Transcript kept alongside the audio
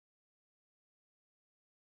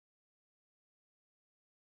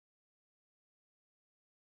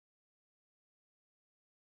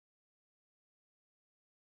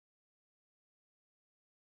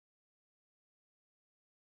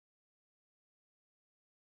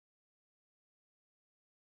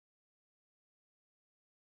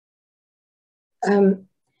Um,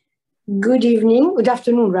 Good evening, good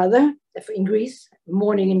afternoon rather, in Greece,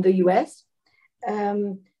 morning in the US.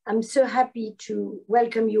 I'm so happy to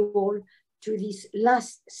welcome you all to this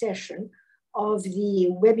last session of the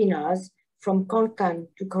webinars From Konkan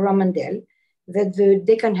to Coromandel that the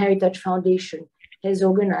Deccan Heritage Foundation has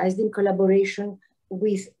organized in collaboration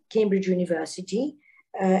with Cambridge University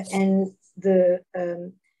and the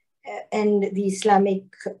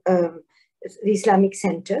Islamic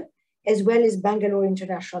Centre, as well as Bangalore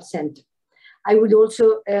International Centre. I would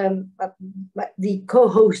also, the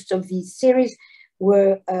co-hosts of this series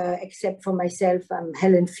were, except for myself, I'm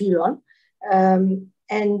Helen Phelan, and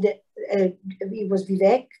it was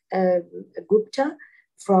Vivek Gupta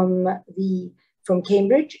from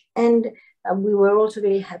Cambridge, and we were also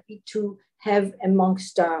very happy to have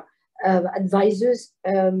amongst our advisors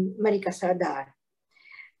Marika Sardar.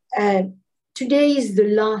 Today is the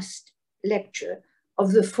last lecture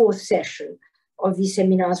of the fourth session of the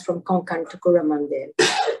seminars From Konkan to Coromandel.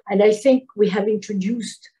 And I think we have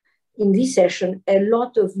introduced in this session a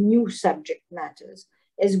lot of new subject matters,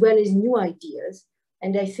 as well as new ideas.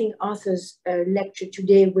 And I think Arthur's lecture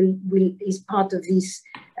today is part of this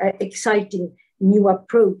exciting new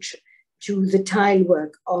approach to the tile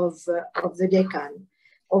work of the Deccan,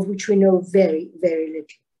 of which we know very, very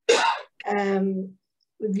little.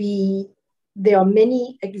 There are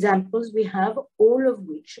many examples we have, all of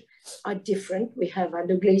which are different. We have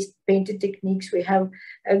under glazed painted techniques, we have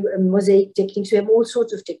mosaic techniques, we have all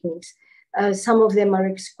sorts of techniques. Some of them are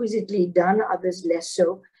exquisitely done, others less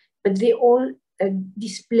so, but they all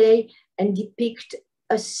display and depict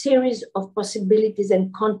a series of possibilities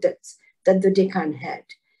and contexts that the Deccan had,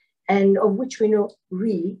 and of which we know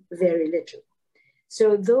really very little.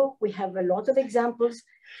 So though we have a lot of examples,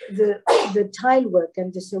 the tile work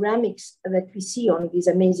and the ceramics that we see on these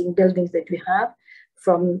amazing buildings that we have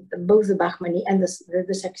from both the Bahmani and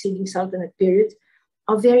the succeeding Sultanate periods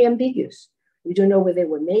are very ambiguous. We don't know where they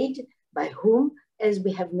were made, by whom, as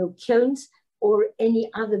we have no kilns or any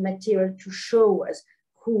other material to show us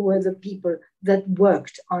who were the people that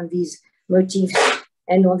worked on these motifs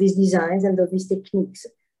and on these designs and on these techniques,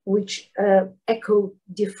 which echo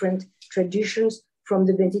different traditions from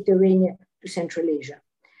the Mediterranean to Central Asia.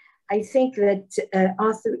 I think that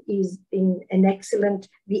Arthur is the excellent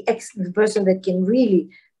person that can really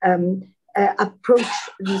approach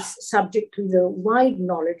this subject with the wide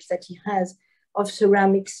knowledge that he has of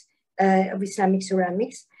ceramics, of Islamic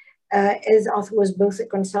ceramics, as Arthur was both a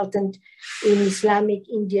consultant in Islamic,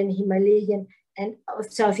 Indian, Himalayan, and of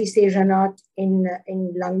Southeast Asian art in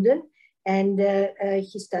London. And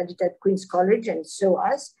he studied at Queen's College and so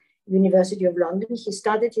as University of London. He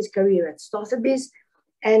started his career at Sotheby's,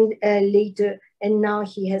 and later, and now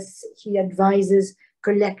he advises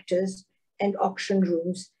collectors and auction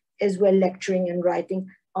rooms, as well lecturing and writing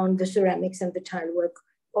on the ceramics and the tile work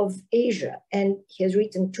of Asia. And he has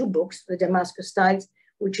written 2 books, The Damascus Tiles,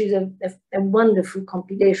 which is a wonderful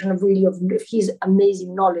compilation of his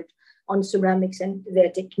amazing knowledge on ceramics and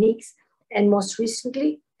their techniques. And most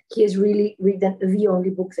recently, he has really written the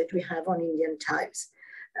only book that we have on Indian tiles.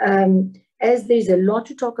 As there's a lot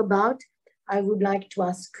to talk about, I would like to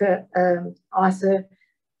ask Arthur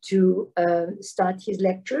to start his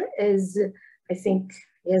lecture, as I think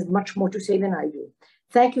he has much more to say than I do.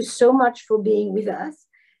 Thank you so much for being with us,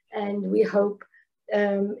 and we hope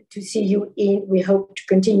to see you we hope to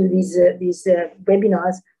continue these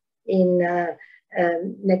webinars in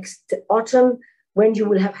next autumn, when you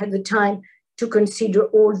will have had the time to consider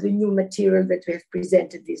all the new material that we have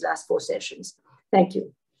presented these last 4 sessions. Thank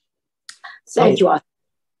you. Thank you, Arthur.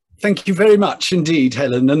 Thank you very much indeed,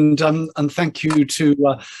 Helen, and thank you to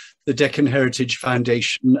the Deccan Heritage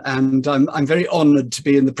Foundation. And I'm very honoured to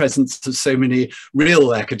be in the presence of so many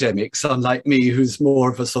real academics, unlike me, who's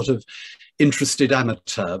more of a sort of interested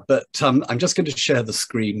amateur. But I'm just going to share the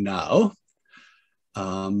screen now,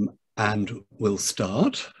 and we'll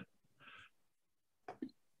start.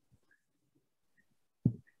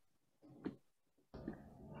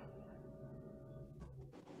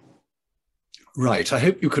 Right, I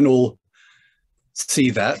hope you can all see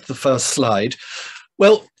that, the first slide.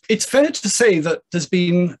 Well, it's fair to say that there's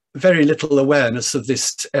been very little awareness of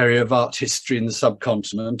this area of art history in the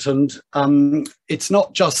subcontinent, and it's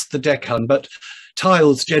not just the Deccan, but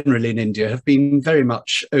tiles generally in India have been very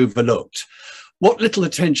much overlooked. What little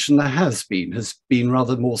attention there has been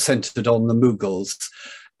rather more centred on the Mughals,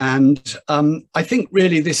 and I think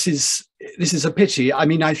really this is a pity. I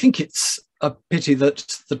mean, I think it's a pity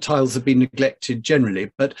that the tiles have been neglected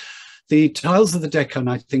generally, but the tiles of the Deccan,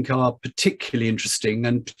 I think, are particularly interesting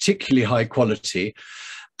and particularly high quality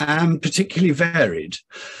and particularly varied.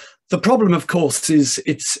 The problem, of course, is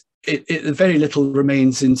very little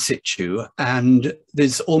remains in situ, and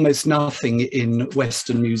there's almost nothing in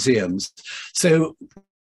Western museums. So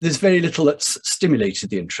there's very little that's stimulated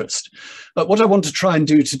the interest. But what I want to try and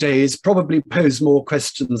do today is probably pose more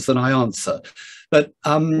questions than I answer. But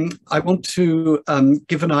I want to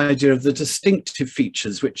give an idea of the distinctive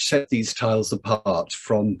features which set these tiles apart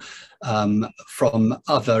from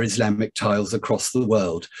other Islamic tiles across the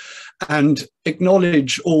world, and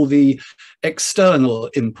acknowledge all the external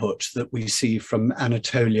input that we see from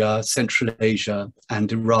Anatolia, Central Asia,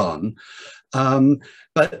 and Iran.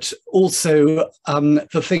 But also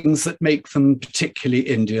the things that make them particularly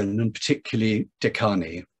Indian and particularly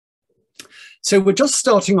Deccani. So we're just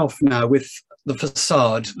starting off now with the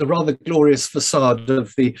facade, the rather glorious facade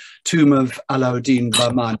of the tomb of Alauddin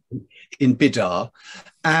Bahmani in Bidar.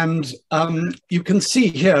 And you can see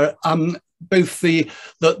here both the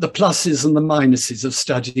pluses and the minuses of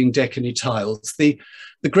studying Deccani tiles. The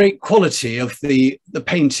great quality of the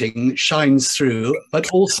painting shines through,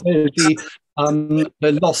 but also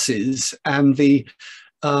the losses and the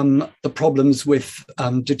problems with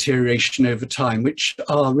deterioration over time, which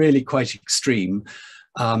are really quite extreme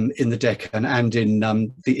in the Deccan and in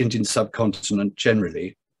the Indian subcontinent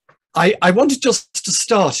generally. I wanted just to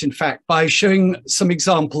start, in fact, by showing some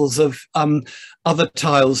examples of other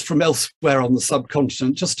tiles from elsewhere on the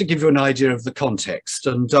subcontinent, just to give you an idea of the context.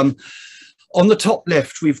 And on the top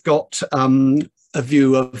left, we've got a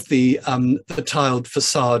view of the tiled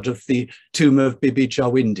facade of the tomb of Bibi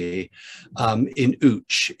Jawindi in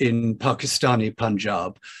Uch in Pakistani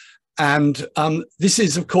Punjab. And this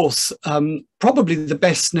is, of course, probably the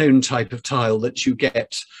best known type of tile that you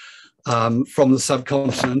get from the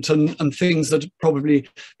subcontinent, and things that probably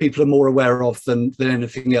people are more aware of than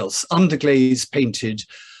anything else. Underglaze painted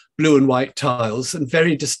blue and white tiles, and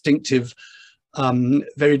very distinctive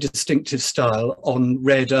style on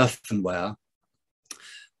red earthenware.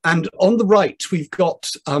 And on the right, we've got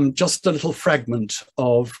just a little fragment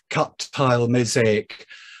of cut tile mosaic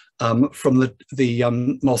from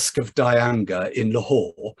the Mosque of Dayanga in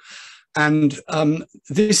Lahore. And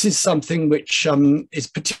this is something which is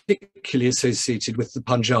particularly associated with the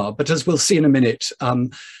Punjab, but as we'll see in a minute,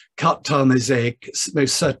 cut tile mosaic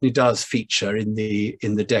most certainly does feature in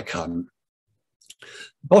the Deccan.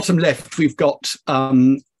 Bottom left, we've got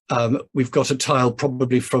a tile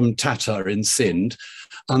probably from Tatar in Sindh,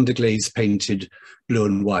 underglaze painted blue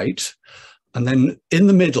and white. And then in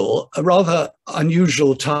the middle, a rather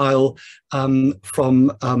unusual tile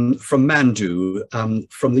from Mandu,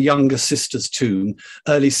 from the younger sister's tomb,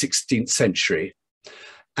 early 16th century.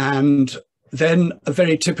 And then a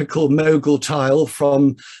very typical Mughal tile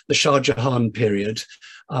from the Shah Jahan period,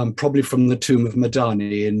 probably from the tomb of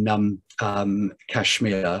Madani in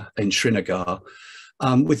Kashmir, in Srinagar,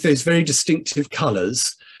 with those very distinctive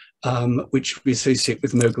colours, which we associate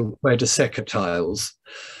with Mughal Quadraseca tiles.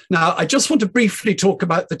 Now, I just want to briefly talk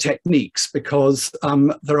about the techniques, because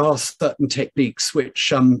there are certain techniques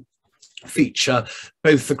which feature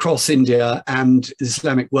both across India and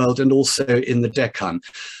Islamic world, and also in the Deccan.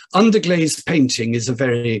 Underglazed painting is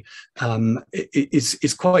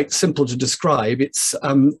is quite simple to describe. It's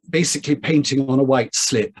basically painting on a white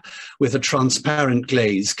slip with a transparent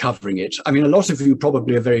glaze covering it. I mean, a lot of you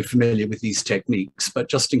probably are very familiar with these techniques, but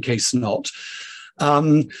just in case not,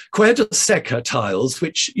 Quadraseca tiles,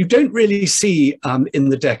 which you don't really see in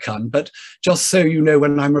the Deccan, but just so you know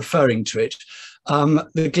when I'm referring to it,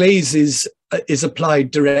 the glaze is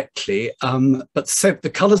applied directly, but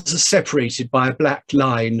the colours are separated by a black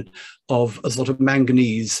line of a sort of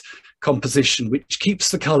manganese composition, which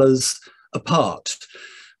keeps the colours apart.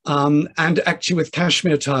 And actually with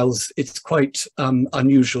Kashmir tiles, it's quite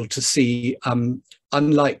unusual to see,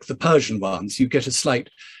 unlike the Persian ones, you get a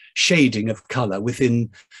slight shading of colour within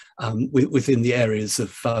the areas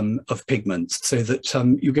of pigments, so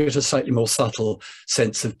that you get a slightly more subtle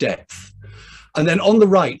sense of depth. And then on the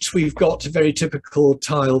right, we've got a very typical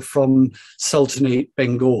tile from Sultanate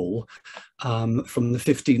Bengal from the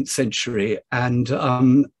 15th century. And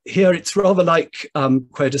here it's rather like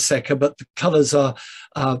Quadraseca, but the colours are,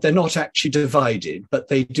 they're not actually divided, but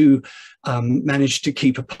they do manage to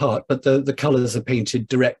keep apart, but the colours are painted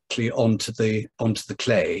directly onto the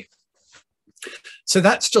clay. So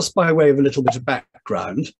that's just by way of a little bit of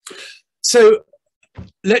background. So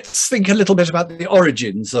let's think a little bit about the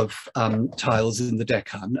origins of tiles in the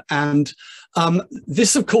Deccan. And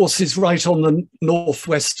this, of course, is right on the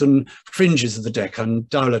northwestern fringes of the Deccan,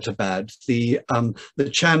 Daulatabad, the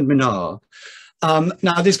Chand Minar.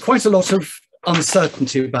 Now, there's quite a lot of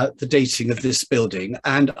uncertainty about the dating of this building,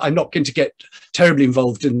 and I'm not going to get terribly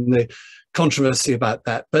involved in the controversy about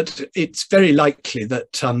that, but it's very likely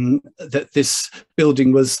that that this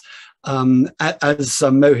building was, as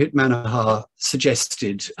Mohit Manohar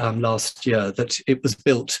suggested last year, that it was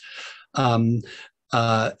built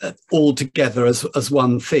all together as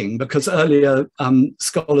one thing, because earlier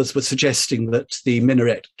scholars were suggesting that the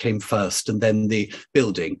minaret came first and then the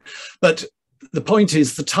building. But the point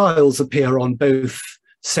is, the tiles appear on both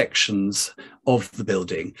sections of the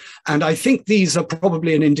building, and I think these are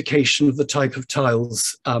probably an indication of the type of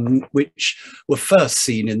tiles which were first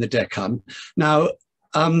seen in the Deccan. Now,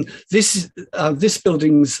 this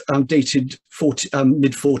building's dated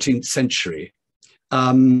mid-14th century,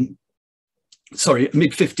 sorry,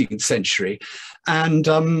 mid-15th century, and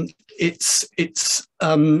it's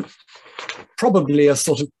probably a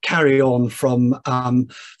sort of carry-on from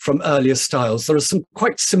earlier styles. There are some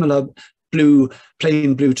quite similar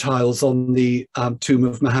plain blue tiles on the tomb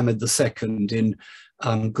of Muhammad II in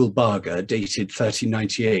Gulbarga, dated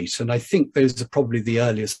 1398, and I think those are probably the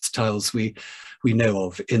earliest tiles we know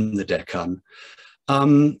of in the Deccan.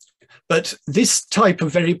 But this type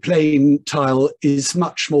of very plain tile is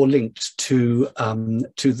much more linked to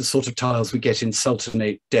the sort of tiles we get in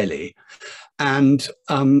Sultanate Delhi, and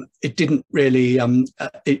it didn't really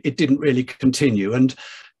continue. And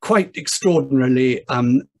quite extraordinarily,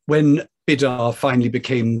 when Bidar finally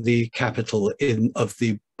became the capital of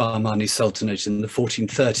the Bahmani Sultanate in the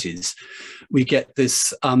 1430s, we get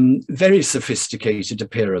this very sophisticated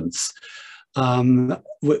appearance,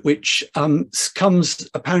 which comes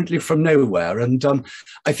apparently from nowhere. And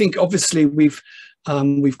I think obviously we've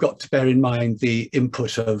got to bear in mind the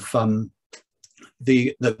input of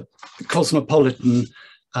the cosmopolitan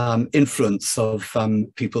influence of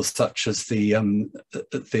people such as the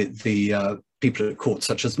people at court,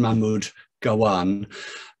 such as Mahmud Gawan,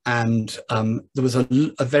 and there was a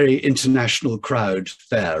very international crowd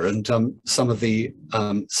there, and some of the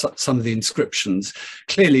inscriptions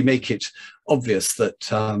clearly make it obvious that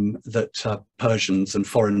Persians and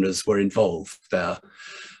foreigners were involved there.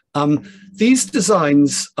 These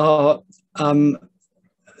designs are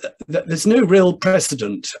there's no real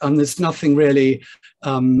precedent, and there's nothing really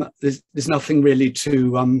there's nothing really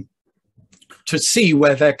to see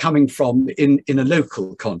where they're coming from in a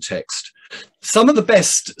local context. Some of the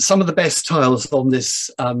best tiles on this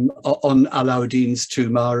on Alauddin's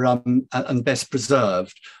tomb are and best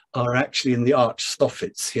preserved are actually in the arch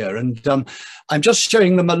soffits here, and I'm just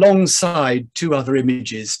showing them alongside two other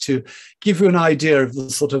images to give you an idea of the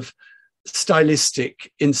sort of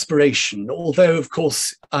stylistic inspiration, although of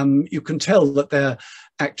course you can tell that they're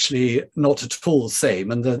actually not at all the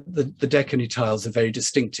same, and the Deccani tiles are very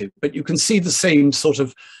distinctive, but you can see the same sort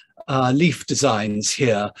of leaf designs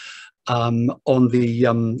here on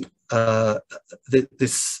the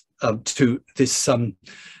this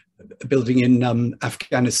building in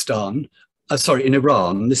Afghanistan, sorry, in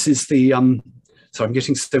Iran. This is the sorry, I'm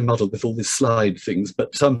getting so muddled with all these slide things,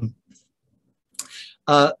 but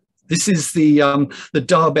this is the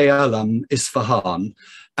Darb-e-Alam, Isfahan,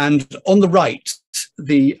 and on the right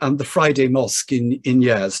the Friday Mosque in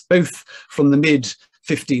Yazd, both from the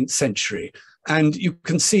mid-15th century. And you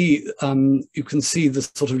can see the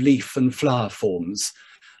sort of leaf and flower forms,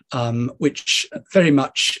 which very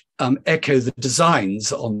much echo the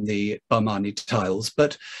designs on the Bahmani tiles.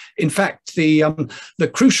 But in fact, the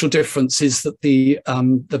crucial difference is that the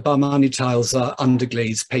Bahmani tiles are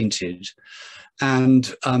underglaze painted, and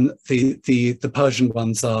the Persian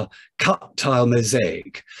ones are cut tile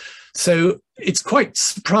mosaic. So it's quite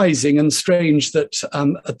surprising and strange that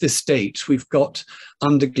at this date we've got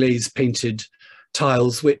underglaze painted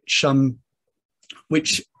tiles, which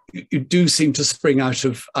you do seem to spring out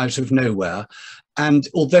of nowhere. And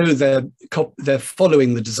although they're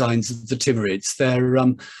following the designs of the Timurids, they're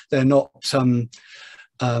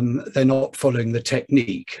not following the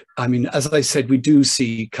technique. I mean, as I said, we do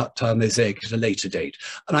see cut tile mosaic at a later date,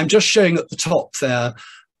 and I'm just showing at the top there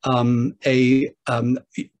a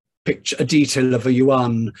detail of a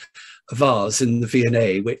Yuan vase in the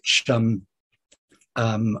V&A, which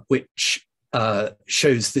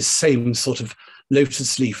shows this same sort of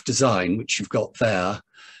lotus leaf design, which you've got there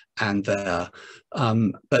and there.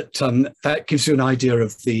 But that gives you an idea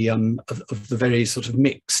of the very sort of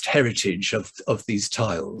mixed heritage of these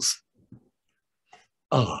tiles.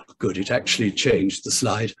 Ah, good, it actually changed the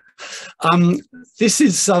slide. This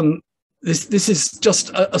is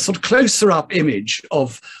just a sort of closer up image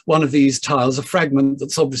of one of these tiles, a fragment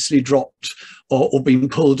that's obviously dropped or been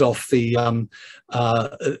pulled off the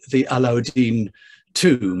Alauddin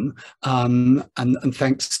tomb, and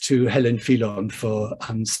thanks to Helen Filon for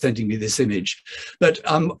sending me this image. But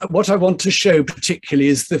what I want to show particularly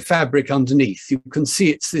is the fabric underneath. You can see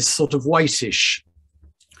it's this sort of whitish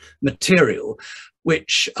material,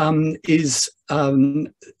 which is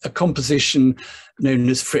a composition known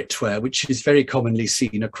as fritware, which is very commonly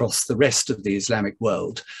seen across the rest of the Islamic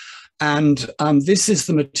world. And this is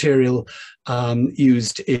the material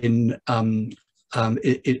used in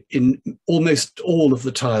almost all of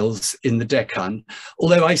the tiles in the Deccan.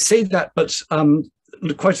 Although I say that, but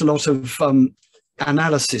quite a lot of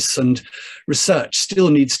analysis and research still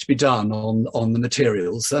needs to be done on the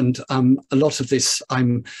materials. And a lot of this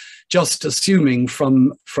I'm just assuming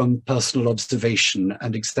from personal observation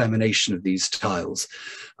and examination of these tiles.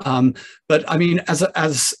 But I mean,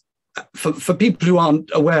 for people who aren't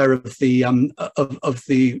aware of the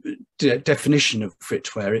definition of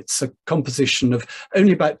fritware, it's a composition of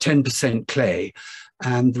only about 10% clay,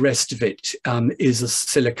 and the rest of it is a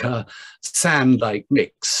silica sand-like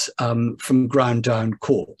mix from ground down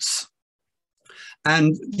quartz.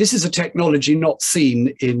 And this is a technology not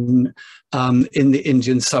seen in the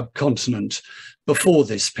Indian subcontinent before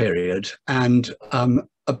this period, and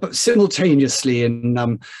simultaneously in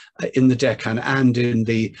the Deccan and in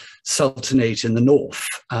the Sultanate in the north,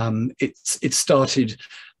 it started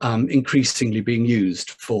increasingly being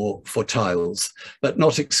used for tiles, but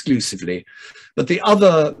not exclusively. But the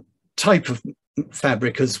other type of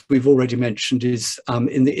fabric, as we've already mentioned, is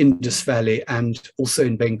in the Indus Valley and also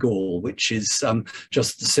in Bengal, which is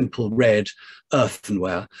just the simple red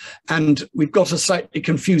earthenware. And we've got a slightly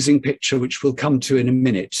confusing picture, which we'll come to in a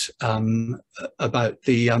minute, about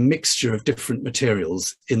the mixture of different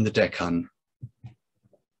materials in the Deccan.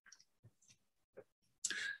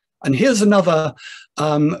 And here's another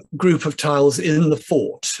group of tiles in the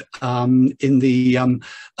fort, in the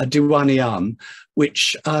Diwaniyam,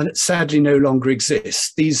 which sadly no longer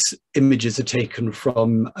exists. These images are taken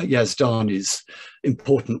from Yazdani's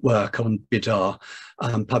important work on Bidar,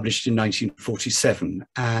 published in 1947.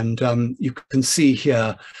 And you can see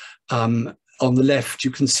here on the left,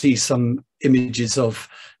 you can see some images of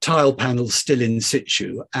tile panels still in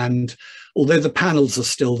situ. And although the panels are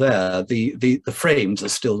still there, the frames are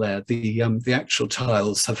still there, the actual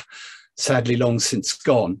tiles have sadly long since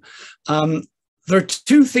gone. There are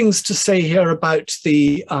two things to say here about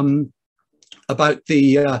the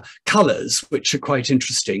colours, which are quite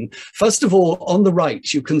interesting. First of all, on the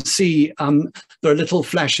right, you can see there are little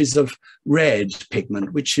flashes of red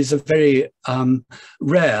pigment, which is a very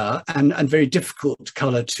rare and very difficult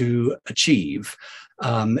colour to achieve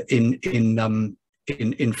in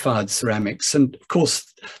Fard ceramics. And of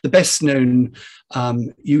course, the best known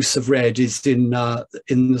use of red is in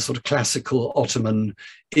the sort of classical Ottoman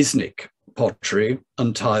Iznik pottery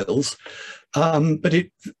and tiles, but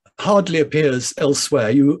it hardly appears elsewhere.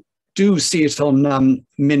 You do see it on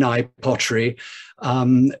Minai pottery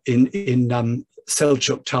in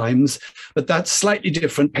Seljuk times, but that's slightly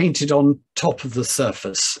different, painted on top of the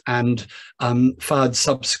surface and fired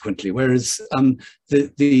subsequently, whereas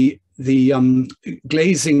the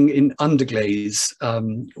glazing in underglaze,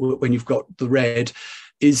 when you've got the red,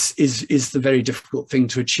 is the very difficult thing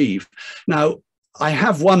to achieve. Now, I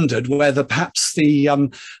have wondered whether perhaps these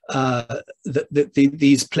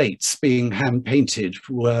plates being hand painted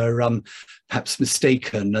were perhaps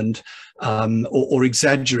mistaken and or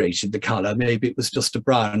exaggerated the colour. Maybe it was just a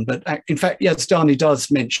brown, but in fact, Yazdani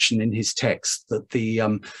does mention in his text that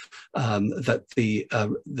the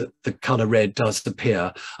colour red does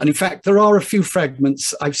appear. And in fact, there are a few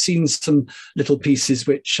fragments. I've seen some little pieces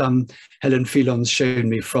which Helen Filon's shown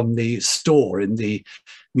me from the store in the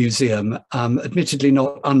museum, admittedly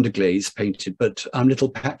not underglaze painted, but little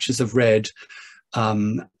patches of red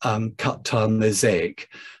cut tile mosaic,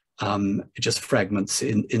 just fragments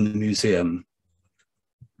in the museum.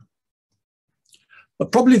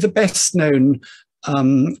 But probably the best known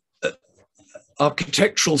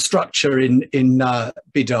architectural structure in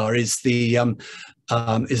Bidar is the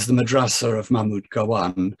madrasa of Mahmud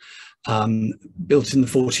Gawan, built in the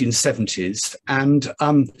 1470s, and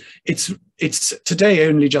it's today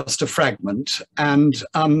only just a fragment, and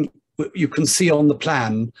you can see on the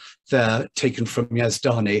plan there, taken from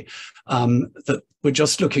Yazdani, that we're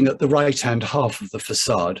just looking at the right-hand half of the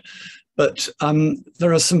facade. But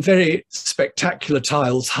there are some very spectacular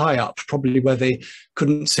tiles high up, probably where they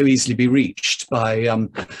couldn't so easily be reached by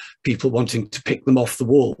people wanting to pick them off the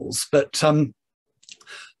walls. But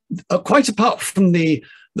quite apart from the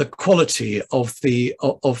quality of the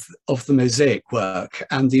mosaic work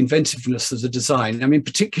and the inventiveness of the design, I mean,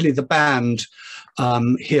 particularly the band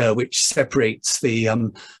here, which separates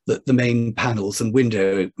the main panels and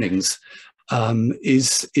window openings,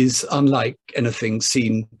 is unlike anything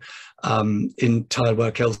seen in tile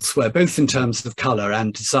work elsewhere, both in terms of colour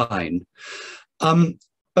and design.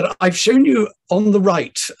 But I've shown you on the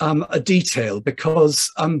right a detail because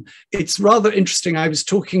it's rather interesting. I was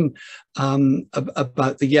talking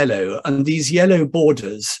about the yellow and these yellow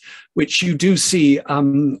borders, which you do see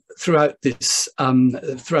throughout the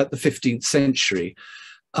 15th century.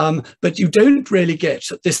 But you don't really get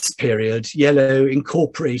at this period yellow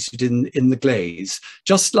incorporated in the glaze.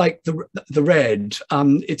 Just like the red,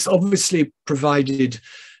 it's obviously provided.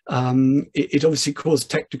 It obviously caused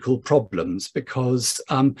technical problems because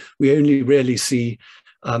we only really see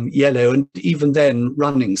yellow, and even then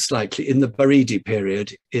running slightly in the Baridi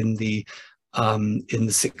period in the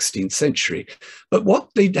 16th century. But what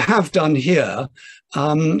they have done here,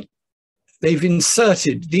 they've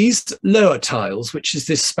inserted these lower tiles, which is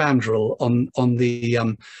this spandrel on the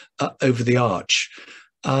over the arch.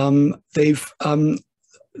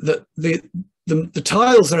 The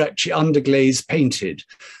tiles are actually underglaze painted,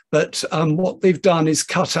 but what they've done is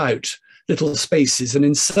cut out little spaces and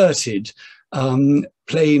inserted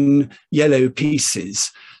plain yellow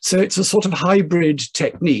pieces. So it's a sort of hybrid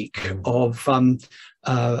technique of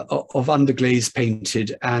underglaze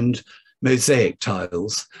painted and mosaic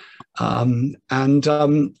tiles,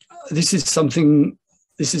 this is something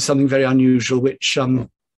very unusual, which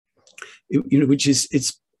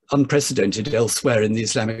it's unprecedented elsewhere in the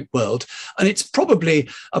Islamic world, and it's probably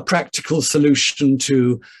a practical solution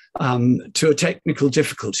to a technical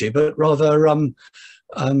difficulty, but rather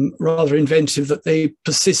inventive that they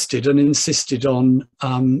persisted and insisted on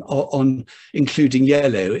including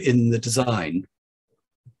yellow in the design.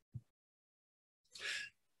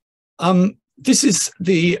 This is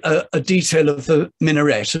a detail of the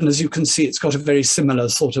minaret, and as you can see, it's got a very similar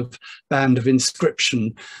sort of band of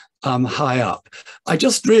inscription high up. I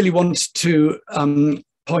just really want to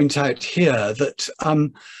point out here that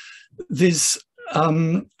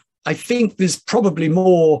I think there's probably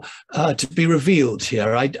more to be revealed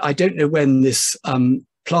here. I don't know when this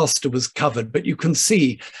plaster was covered, but you can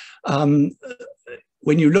see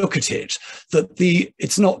when you look at it that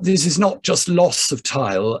this is not just loss of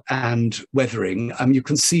tile and weathering. You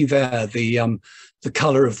can see there the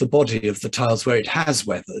colour of the body of the tiles where it has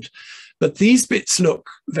weathered. But these bits look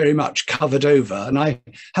very much covered over, and I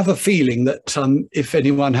have a feeling that if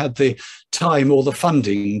anyone had the time or the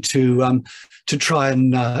funding to try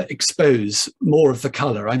and expose more of the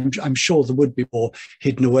colour, I'm sure there would be more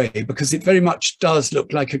hidden away, because it very much does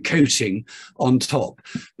look like a coating on top.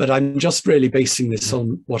 But I'm just really basing this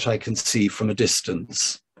on what I can see from a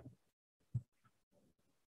distance.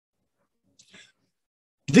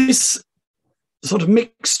 This sort of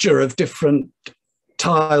mixture of different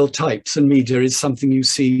tile types and media is something you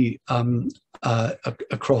see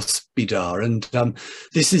across Bidar, and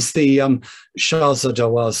this is the Shaza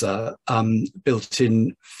Darwaza built in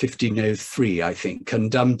 1503, I think,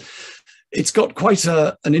 and it's got quite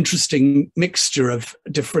an interesting mixture of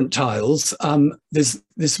different tiles. There's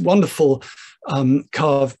this wonderful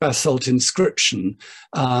carved basalt inscription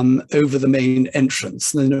over the main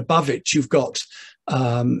entrance, and then above it you've got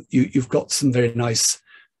some very nice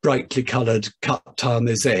brightly coloured cut tile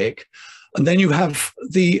mosaic, and then you have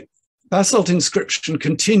the basalt inscription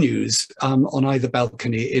continues on either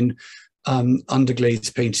balcony in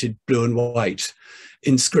underglaze painted blue and white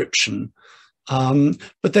inscription.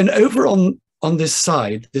 But then over on this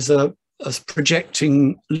side there's a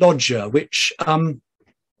projecting loggia, which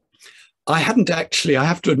I hadn't actually, I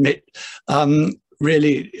have to admit,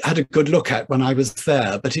 really had a good look at when I was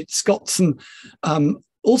there, but it's got some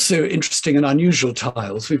also interesting and unusual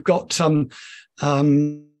tiles. We've got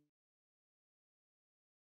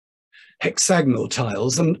hexagonal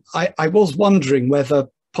tiles, and I was wondering whether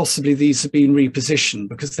possibly these have been repositioned,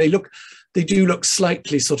 because they do look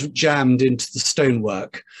slightly sort of jammed into the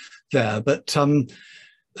stonework there, but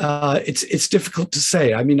it's difficult to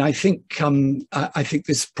say. I mean, I think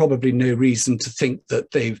there's probably no reason to think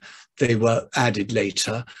that they were added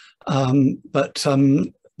later, but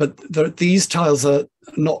these tiles are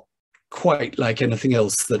not quite like anything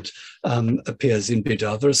else that appears in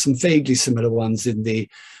Bidar. There are some vaguely similar ones in the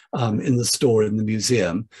store in the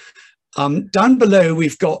museum. Down below,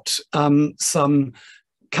 we've got some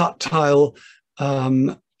cut tile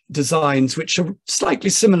designs, which are slightly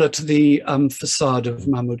similar to the facade of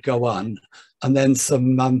Mahmud Gawan, and then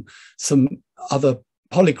some other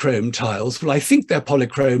polychrome tiles. Well, I think they're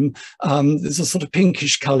polychrome. There's a sort of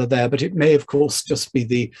pinkish colour there, but it may, of course, just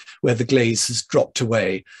be where the glaze has dropped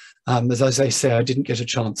away. As I say, I didn't get a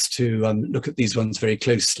chance to look at these ones very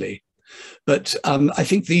closely. But I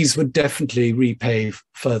think these would definitely repay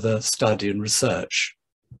further study and research.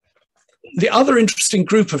 The other interesting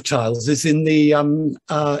group of tiles is in the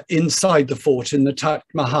inside the fort in the Taj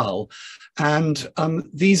Mahal, and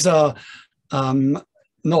these are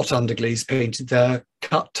not underglaze painted; they're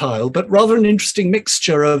cut tile, but rather an interesting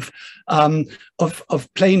mixture of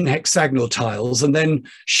plain hexagonal tiles and then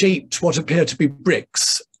shaped what appear to be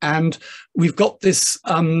bricks. And we've got this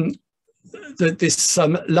this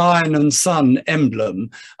lion and sun emblem,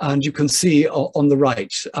 and you can see on the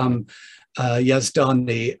right.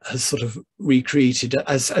 Yazdani has sort of recreated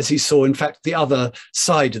as he saw, in fact, the other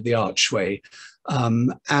side of the archway.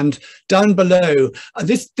 And down below,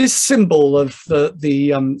 this symbol of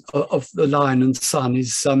the lion and sun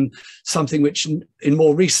is something which in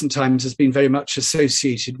more recent times has been very much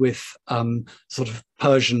associated with sort of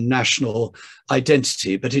Persian national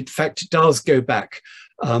identity, but in fact it does go back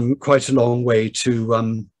quite a long way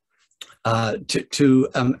to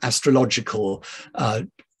astrological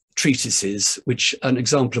treatises, which an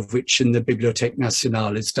example of which in the Bibliothèque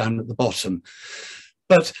Nationale is down at the bottom.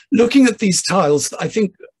 But looking at these tiles, I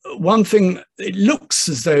think one thing, it looks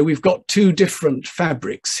as though we've got two different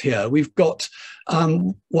fabrics here. We've got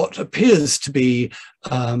what appears to be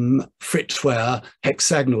fritware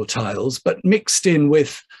hexagonal tiles, but mixed in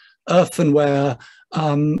with earthenware.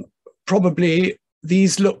 Probably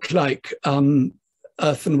these look like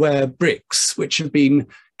earthenware bricks, which have been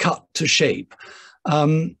cut to shape.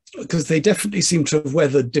 Because they definitely seem to have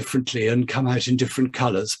weathered differently and come out in different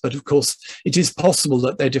colours. But of course, it is possible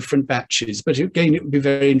that they're different batches. But again, it would be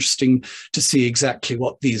very interesting to see exactly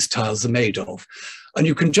what these tiles are made of. And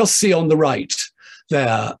you can just see on the right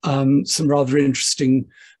there some rather interesting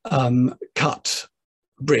cut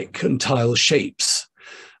brick and tile shapes.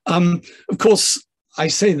 Of course, I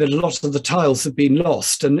say that a lot of the tiles have been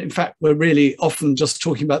lost, and in fact, we're really often just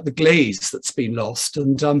talking about the glaze that's been lost.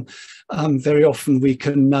 And very often we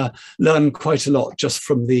can learn quite a lot just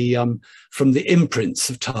from the imprints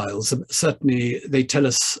of tiles. Certainly, they tell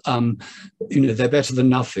us, you know, they're better than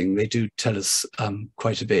nothing. They do tell us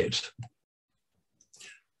quite a bit.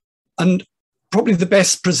 And probably the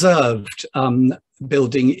best preserved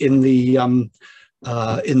building in the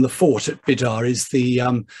fort at Bidar is the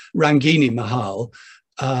Rangini Mahal,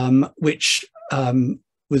 which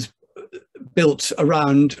was built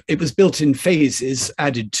around, it was built in phases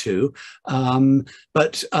added to,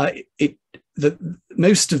 but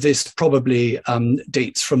most of this probably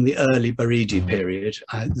dates from the early Baridi period,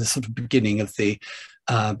 the sort of beginning of the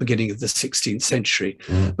 16th century.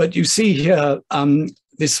 But you see here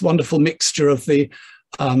this wonderful mixture of the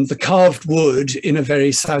carved wood in a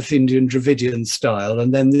very South Indian Dravidian style,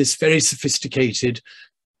 and then this very sophisticated,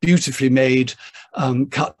 beautifully made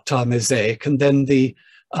cut tile mosaic, and then the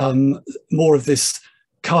more of this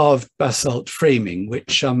carved basalt framing,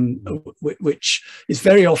 which is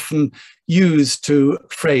very often used to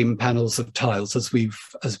frame panels of tiles, as we've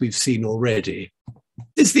seen already.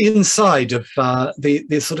 This is the inside of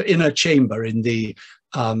the sort of inner chamber in the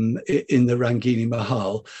Rangini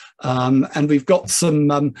Mahal, and we've got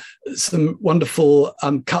some wonderful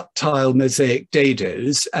cut tile mosaic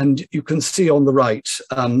dados, and you can see on the right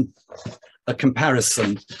a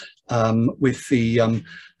comparison with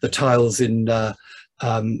the tiles in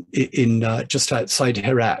just outside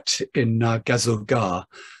Herat in Gazulgar.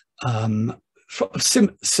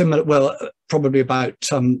 Similar, well, probably about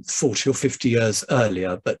 40 or 50 years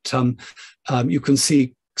earlier, but you can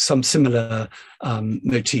see some similar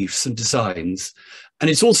motifs and designs. And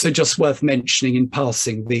it's also just worth mentioning in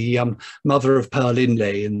passing the mother of pearl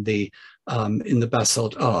inlay in the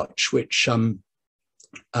basalt arch, which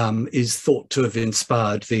is thought to have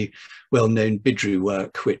inspired the well-known Bidri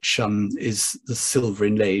work, which is the silver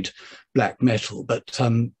inlaid black metal, but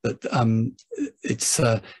it's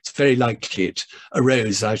very likely it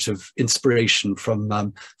arose out of inspiration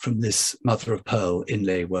from this mother of pearl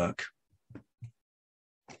inlay work.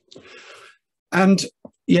 And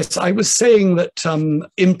yes, I was saying that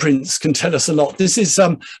imprints can tell us a lot. This is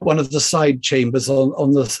one of the side chambers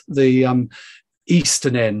on the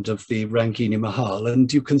eastern end of the Rangini Mahal,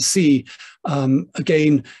 and you can see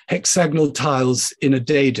again hexagonal tiles in a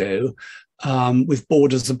dado with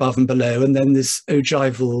borders above and below, and then this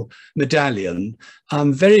ogival medallion,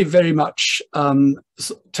 very, very much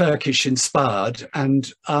Turkish inspired,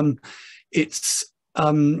 and it's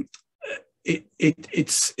an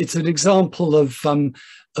example of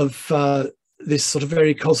this sort of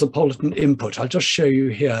very cosmopolitan input. I'll just show you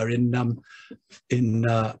here in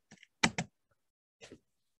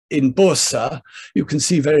Bursa. You can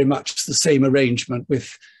see very much the same arrangement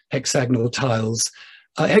with hexagonal tiles.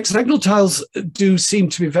 Hexagonal tiles do seem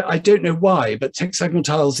to be, I don't know why, but hexagonal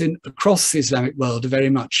tiles across the Islamic world are very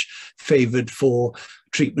much favoured for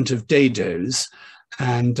treatment of dados.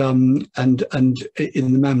 And in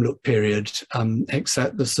the Mamluk period,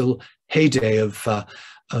 the sort of heyday of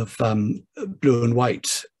blue and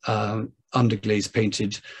white underglaze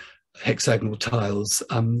painted hexagonal tiles,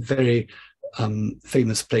 very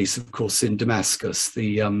famous place, of course, in Damascus,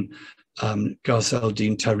 the Ghaz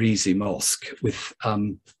al-Din Tarizi Mosque with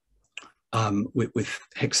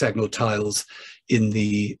hexagonal tiles in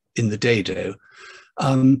the dado.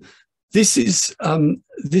 This is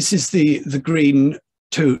the green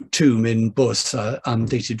tomb in Bursa,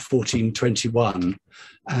 dated 1421,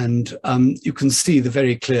 and you can see the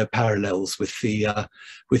very clear parallels with the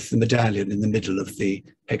medallion in the middle of the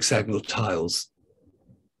hexagonal tiles.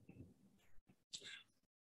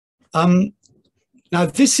 Now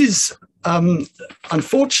this is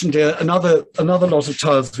unfortunately another lot of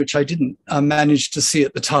tiles which I didn't manage to see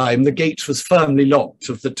at the time. The gate was firmly locked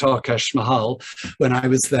of the Tarkash Mahal when I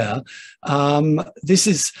was there. This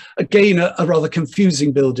is again a rather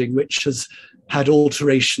confusing building which has had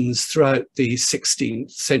alterations throughout the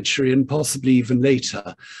 16th century and possibly even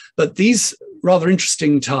later. But these rather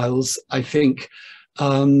interesting tiles, I think,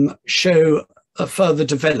 show a further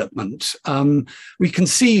development. We can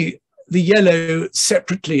see the yellow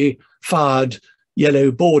separately fired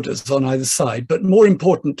yellow borders on either side, but more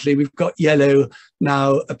importantly, we've got yellow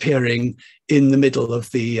now appearing in the middle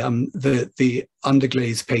of the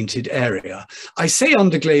underglaze painted area. I say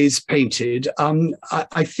underglaze painted.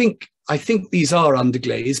 I think these are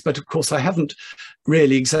underglaze, but of course I haven't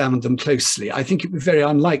really examined them closely. I think it would be very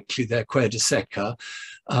unlikely they're cuir de seca,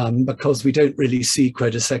 because we don't really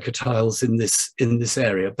cuir de seca tiles in this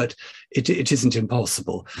area, but it isn't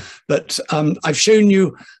impossible. But I've shown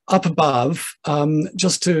you up above,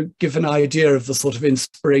 just to give an idea of the sort of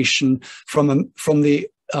inspiration from the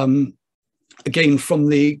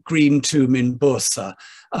green tomb in Bursa,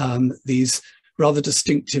 these rather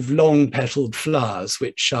distinctive long petaled flowers,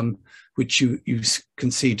 which you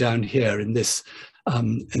can see down here in this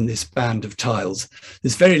band of tiles.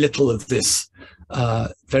 There's very little of this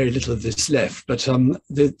left, but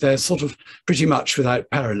they're sort of pretty much without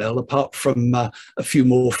parallel, apart from a few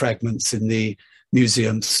more fragments in the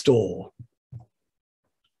museum store.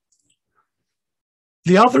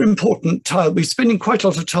 The other important tile, we're spending quite a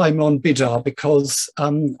lot of time on Bidar because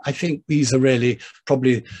I think these are really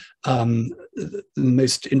probably the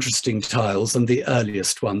most interesting tiles and the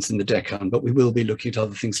earliest ones in the Deccan, but we will be looking at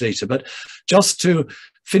other things later. But just to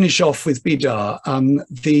finish off with Bidar,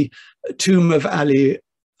 the tomb of Ali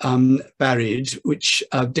Barid, which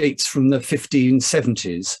dates from the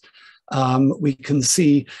 1570s, we can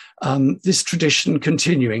see this tradition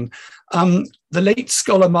continuing. The late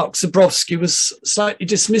scholar Mark Zabrowski was slightly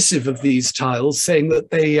dismissive of these tiles, saying that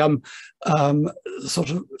they sort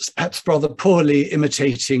of perhaps rather poorly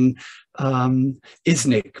imitating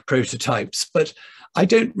Iznik prototypes, but I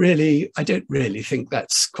don't really think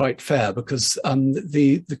that's quite fair, because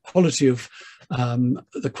the quality of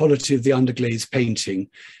the underglaze painting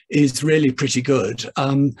is really pretty good.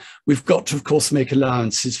 We've got to, of course, make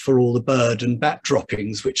allowances for all the bird and bat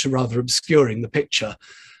droppings, which are rather obscuring the picture.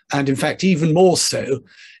 And in fact, even more so,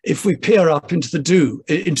 if we peer up into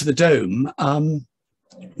the dome,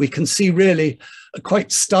 we can see really a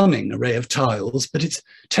quite stunning array of tiles, but it's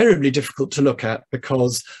terribly difficult to look at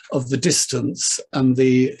because of the distance and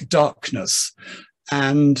the darkness,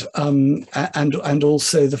 and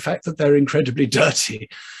also the fact that they're incredibly dirty.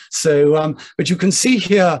 So, but you can see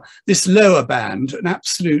here this lower band, an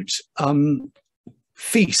absolute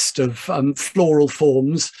feast of floral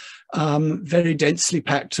forms, very densely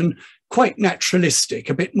packed and quite naturalistic,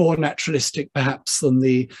 a bit more naturalistic perhaps than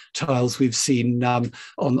the tiles we've seen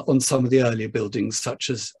on some of the earlier buildings, such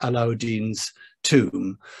as Alauddin's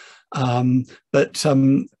tomb. But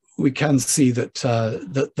we can see that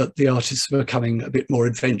the artists were becoming a bit more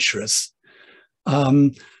adventurous.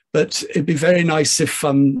 But it'd be very nice if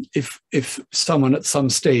someone at some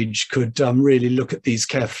stage could really look at these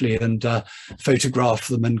carefully and photograph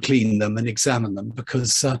them and clean them and examine them,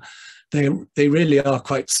 because they really are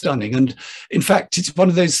quite stunning. And in fact, it's one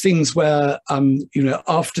of those things where you know,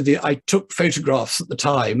 I took photographs at the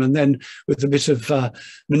time, and then with a bit of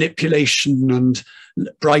manipulation and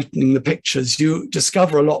brightening the pictures, you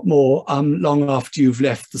discover a lot more long after you've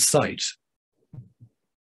left the site.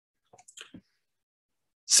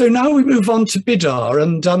 So now we move on to Bidar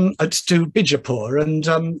and to Bijapur, and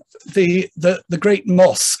the great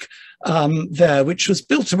mosque there, which was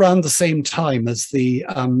built around the same time as the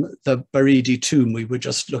Baridi tomb we were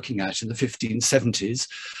just looking at in the 1570s.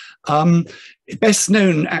 Best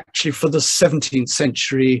known actually for the 17th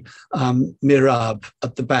century mihrab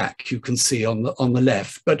at the back, you can see on the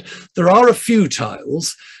left, but there are a few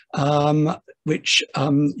tiles which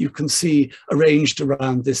you can see arranged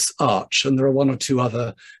around this arch, and there are one or two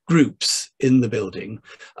other groups in the building.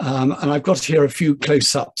 And I've got here a few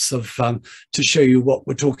close-ups of to show you what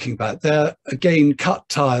we're talking about. They're again cut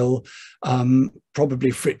tile,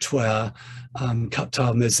 probably fritware, cut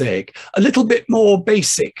tile mosaic, a little bit more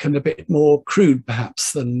basic and a bit more crude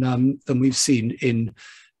perhaps than we've seen in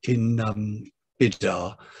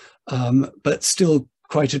Bidar, but still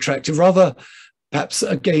quite attractive, rather perhaps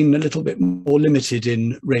again a little bit more limited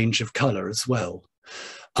in range of colour as well.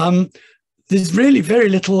 There's really very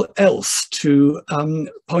little else to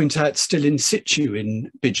point out still in situ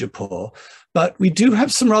in Bijapur, but we do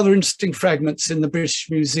have some rather interesting fragments in the British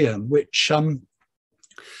Museum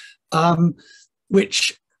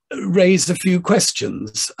which raise a few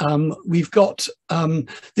questions. We've got,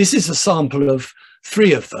 this is a sample of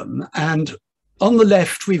 3 of them, and on the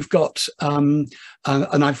left we've got, and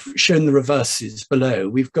I've shown the reverses below,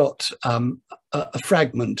 we've got a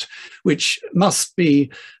fragment which must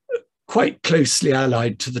be quite closely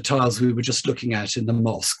allied to the tiles we were just looking at in the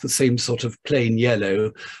mosque, the same sort of plain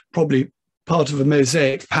yellow, probably part of a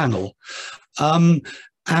mosaic panel. And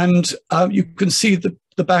you can see the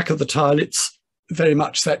back of the tile, it's very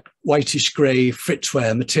much that whitish grey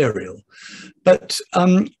fritware material. But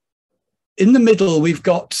in the middle, we've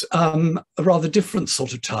got a rather different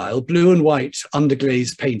sort of tile, blue and white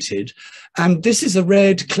underglaze painted. And this is a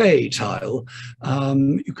red clay tile.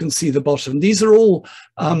 You can see the bottom. These are all,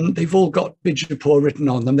 they've all got Bijapur written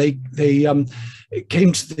on them. They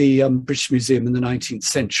came to the British Museum in the 19th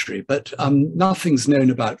century, but nothing's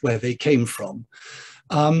known about where they came from.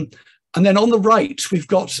 And then on the right, we've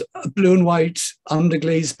got a blue and white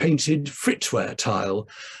underglaze painted fritware tile.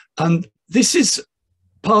 And this is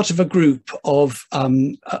part of a group of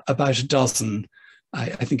about a dozen, I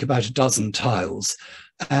think about a dozen tiles.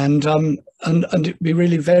 And it'd be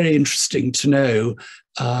really very interesting to know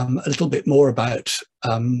a little bit more about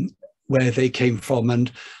where they came from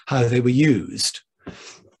and how they were used.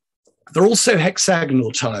 They're also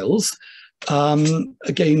hexagonal tiles,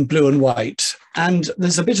 again, blue and white. And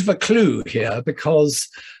there's a bit of a clue here because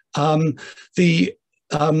the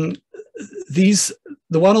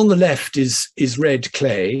one on the left is red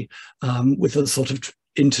clay with a sort of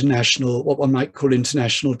international, what one might call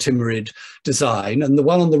international Timurid design. And the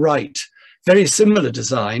one on the right, very similar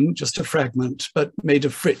design, just a fragment, but made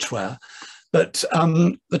of fritware. But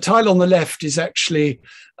the tile on the left is actually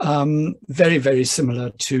very, very similar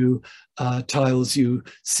to tiles you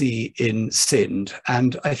see in Sindh.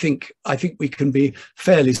 And I think we can be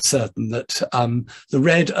fairly certain that the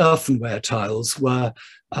red earthenware tiles were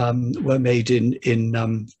made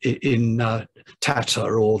in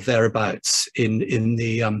Tatar or thereabouts in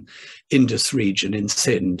the Indus region in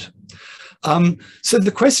Sindh. So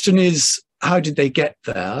the question is, how did they get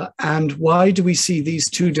there, and why do we see these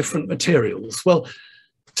 2 different materials? Well,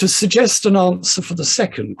 to suggest an answer for the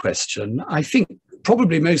second question, I think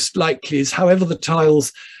probably most likely is however the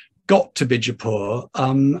tiles got to Bijapur,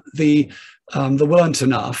 there weren't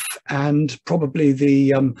enough, and probably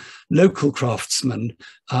the local craftsmen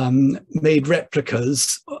made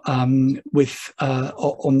replicas with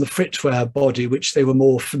on the fritware body, which they were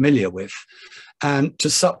more familiar with, and to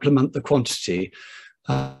supplement the quantity.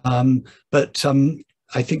 But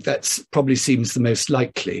I think that's probably seems the most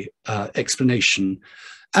likely explanation.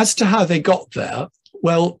 As to how they got there,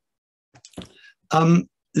 well,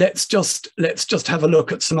 let's just have a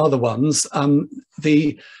look at some other ones.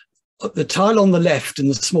 The tile on the left in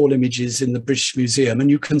the small images in the British Museum, and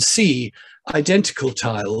you can see identical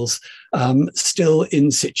tiles still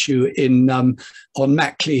in situ on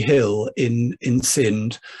Mackley Hill in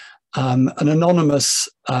Sindh. An anonymous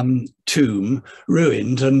tomb,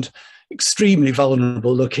 ruined and extremely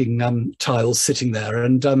vulnerable looking tiles sitting there.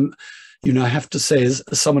 And, you know, I have to say, as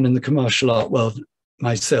someone in the commercial art world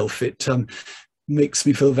myself, it makes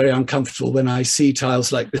me feel very uncomfortable when I see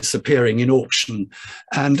tiles like this appearing in auction.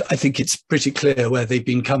 And I think it's pretty clear where they've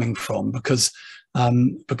been coming from, because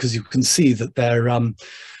you can see that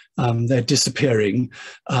they're disappearing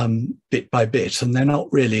bit by bit, and they're not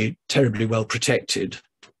really terribly well protected.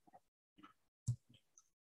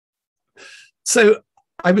 So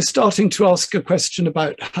I was starting to ask a question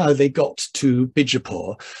about how they got to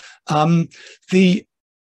Bijapur. I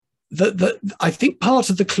think part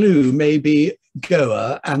of the clue may be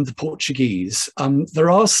Goa and the Portuguese.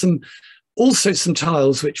 There are some also some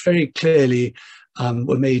tiles which very clearly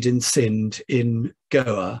were made in Sindh in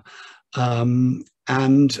Goa. None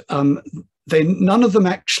of them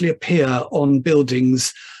actually appear on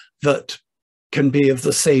buildings that can be of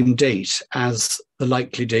the same date as the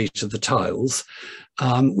likely date of the tiles.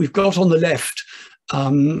 We've got on the left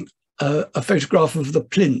a photograph of the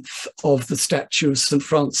plinth of the statue of St.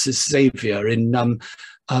 Francis Xavier in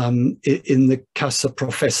the Casa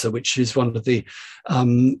Professor, which is one of the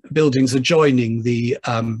buildings adjoining the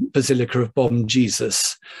Basilica of Bom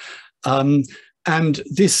Jesus. And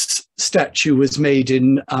this statue was made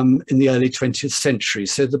in the early 20th century.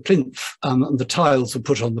 So the plinth and the tiles were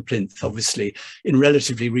put on the plinth, obviously, in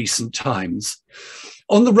relatively recent times.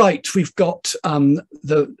 On the right, we've got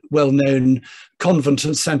the well-known convent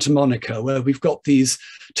of Santa Monica, where we've got these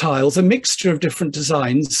tiles, a mixture of different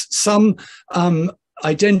designs, some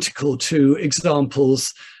identical to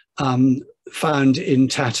examples found in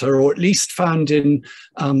Tatter, or at least found in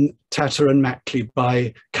Tatter and Mackley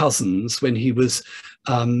by Cousins when he was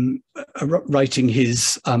writing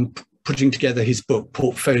his, putting together his book,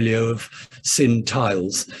 Portfolio of Sindh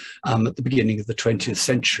Tiles, at the beginning of the 20th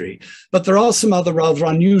century. But there are some other rather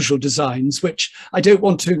unusual designs, which I don't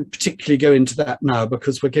want to particularly go into that now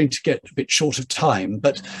because we're going to get a bit short of time.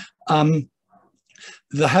 But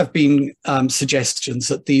there have been suggestions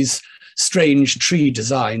that these strange tree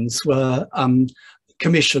designs were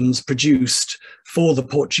commissions produced for the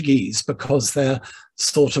Portuguese because they're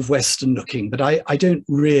sort of Western looking, but I don't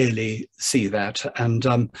really see that. And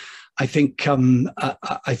I think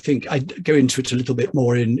I go into it a little bit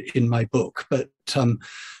more in my book, but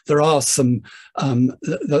there are some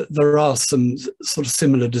sort of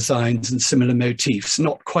similar designs and similar motifs,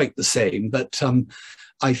 not quite the same, but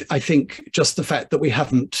I think just the fact that we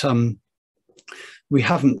haven't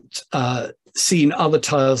seen other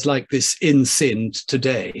tiles like this in Sindh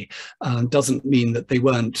today doesn't mean that they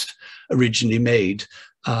weren't originally made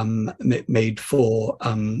for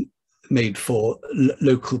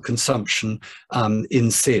local consumption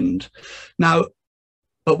in Sindh. Now,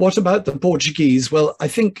 but what about the Portuguese? Well, I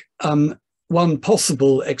think one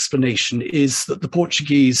possible explanation is that the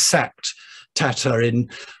Portuguese sacked Tatter in,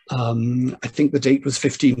 I think the date was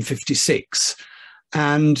 1556.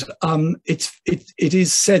 And it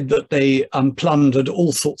is said that they plundered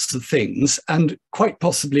all sorts of things, and quite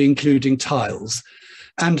possibly including tiles.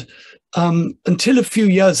 And until a few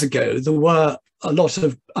years ago, there were a lot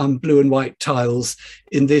of blue and white tiles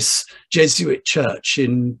in this Jesuit church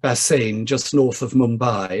in Bassein, just north of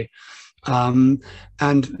Mumbai. And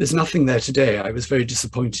there's nothing there today. I was very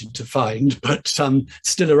disappointed to find, but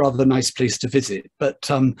still a rather nice place to visit. But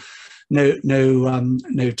no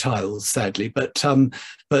tiles, sadly. But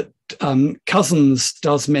Cousins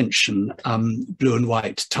does mention blue and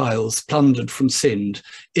white tiles plundered from Sindh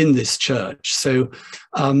in this church. So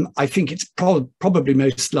I think it's probably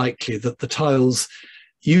most likely that the tiles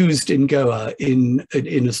used in Goa in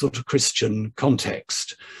a sort of Christian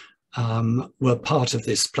context were part of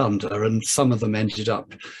this plunder, and some of them ended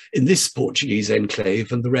up in this Portuguese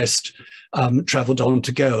enclave and the rest travelled on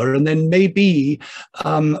to Goa, and then maybe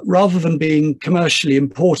rather than being commercially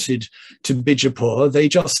imported to Bijapur, they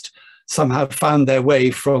just somehow found their way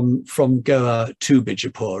from Goa to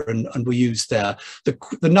Bijapur and were used there.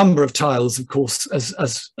 The number of tiles, of course,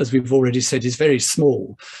 as we've already said, is very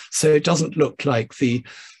small, so it doesn't look like the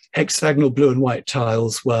hexagonal blue and white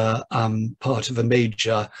tiles were part of a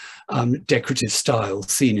major decorative style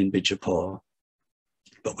seen in Bijapur,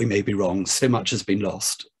 but we may be wrong. So much has been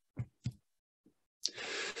lost.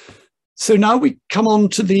 So now we come on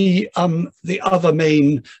to the other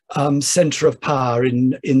main centre of power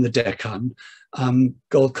in the Deccan,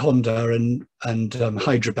 Golconda and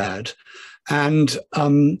Hyderabad. And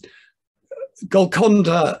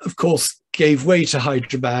Golconda, of course, gave way to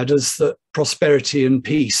Hyderabad as the prosperity and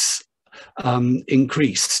peace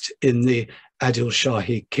increased in the Adil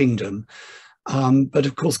Shahi kingdom. But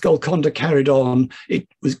of course, Golconda carried on. It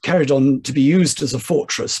was carried on to be used as a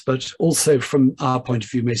fortress, but also from our point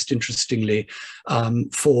of view, most interestingly,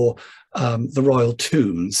 for the royal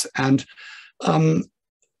tombs. And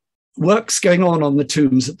work's going on the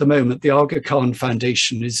tombs at the moment. The Aga Khan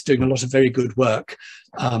Foundation is doing a lot of very good work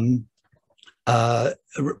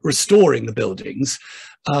restoring the buildings.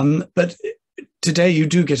 But today you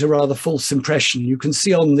do get a rather false impression. You can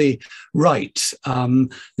see on the right,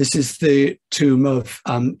 this is the tomb of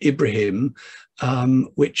Ibrahim,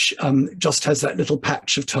 which just has that little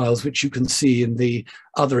patch of tiles, which you can see in the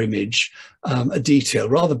other image, a detail,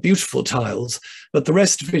 rather beautiful tiles, but the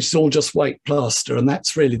rest of it is all just white plaster. And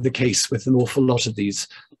that's really the case with an awful lot of these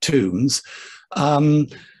tombs.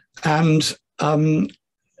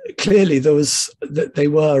 clearly they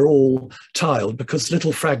were all tiled because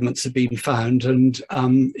little fragments have been found, and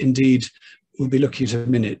indeed we'll be looking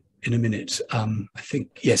at in a minute. I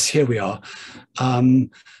think, yes, here we are.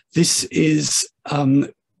 This is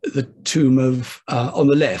the tomb of, on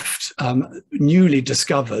the left, newly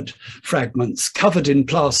discovered fragments covered in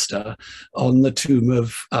plaster on the tomb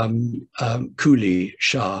of Kuli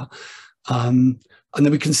Shah. And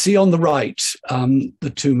then we can see on the right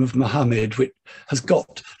the tomb of Muhammad, which has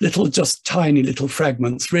got just tiny little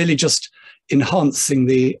fragments, really just enhancing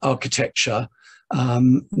the architecture,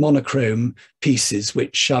 monochrome pieces,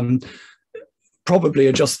 which probably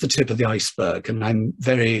are just the tip of the iceberg, and I'm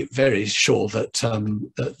very, very sure that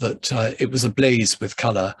it was ablaze with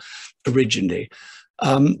colour originally.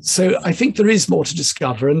 So I think there is more to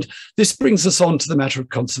discover, and this brings us on to the matter of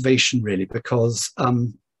conservation, really, because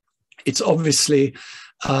it's obviously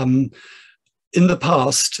in the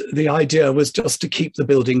past the idea was just to keep the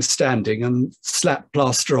building standing and slap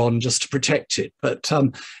plaster on just to protect it, but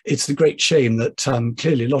it's a great shame that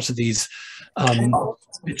clearly a lot of these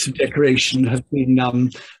bits of decoration have been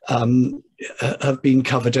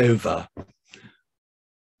covered over.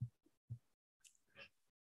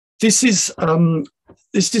 This is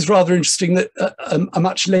rather interesting, that a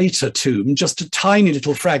much later tomb, just a tiny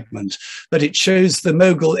little fragment, but it shows the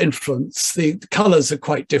Mughal influence. The colours are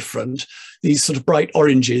quite different, these sort of bright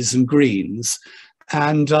oranges and greens,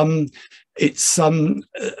 and it's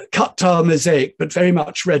cut tile mosaic, but very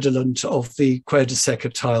much redolent of the Cuir de Seca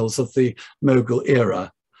tiles of the Mughal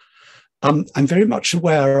era. I'm very much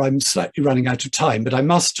aware I'm slightly running out of time, but I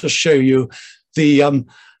must just show you the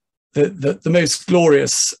most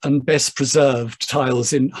glorious and best preserved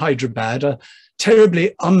tiles in Hyderabad, a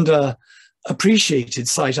terribly underappreciated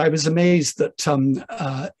site. I was amazed that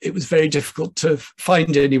it was very difficult to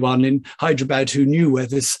find anyone in Hyderabad who knew where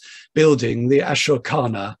this building, the Ashur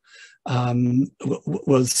Khana,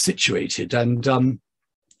 was situated, and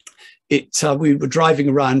we were driving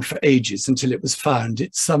around for ages until it was found.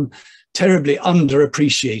 It's terribly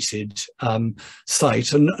underappreciated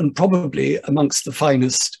site, and probably amongst the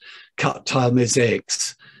finest cut tile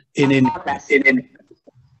mosaics in India,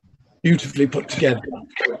 beautifully put together.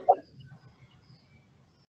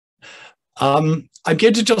 I'm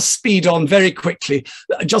going to just speed on very quickly,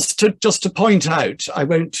 just to point out. I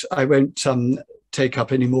won't take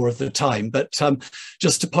up any more of the time, but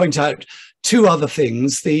just to point out two other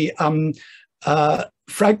things. The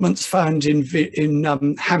fragments found in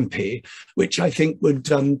Hampi, which I think would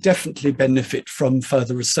definitely benefit from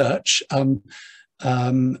further research.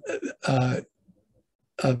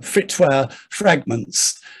 Fritware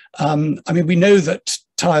fragments. I mean, we know that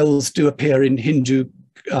tiles do appear in Hindu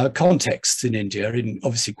contexts in India, in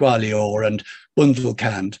obviously Gwalior and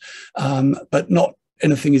Bundelkhand, but not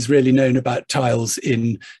anything is really known about tiles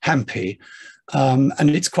in Hampi.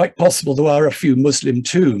 And it's quite possible there are a few Muslim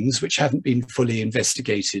tombs which haven't been fully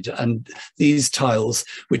investigated, and these tiles,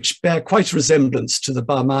 which bear quite a resemblance to the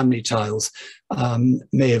Bahmani tiles,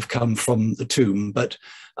 may have come from the tomb, but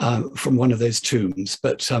from one of those tombs,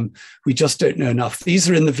 but we just don't know enough. These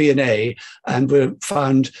are in the V&A and were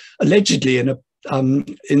found allegedly in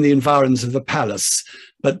the environs of a palace,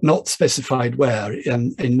 but not specified where,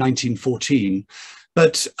 in 1914.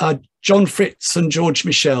 But John Fritz and George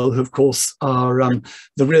Michel, who of course are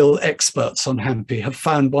the real experts on Hampi, have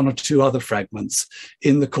found one or two other fragments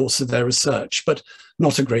in the course of their research, but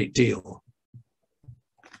not a great deal.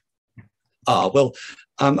 Well,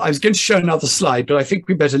 I was going to show another slide, but I think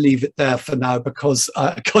we better leave it there for now because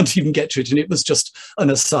I can't even get to it, and it was just an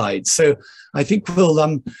aside. So I think we'll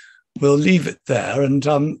leave it there, and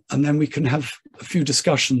then we can have a few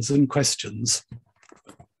discussions and questions.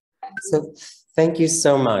 So thank you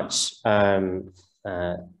so much, Arthur.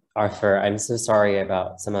 I'm so sorry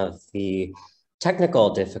about some of the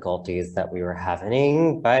technical difficulties that we were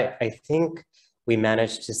having, but I think we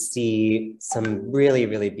managed to see some really,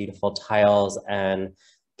 really beautiful tiles and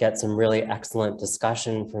get some really excellent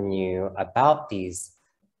discussion from you about these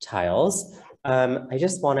tiles. I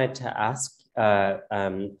just wanted to ask,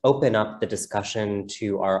 open up the discussion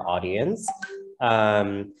to our audience.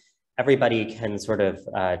 Everybody can sort of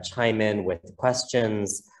chime in with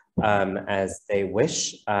questions as they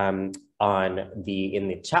wish in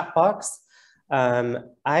the chat box.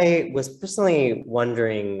 I was personally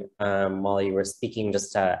wondering while you were speaking,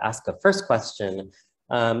 just to ask a first question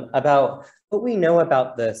about what we know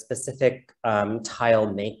about the specific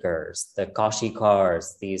tile makers, the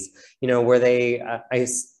Kaushikars, these, were they,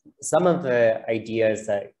 some of the ideas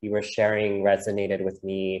that you were sharing resonated with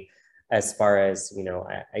me as far as,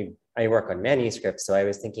 I I work on manuscripts, so I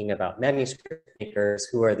was thinking about manuscript makers.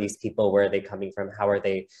 Who are these people? Where are they coming from? How are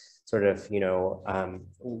they sort of,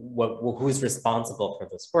 who's responsible for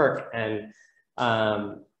this work? And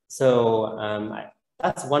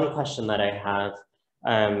that's one question that I have.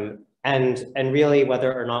 And really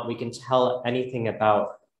whether or not we can tell anything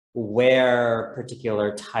about where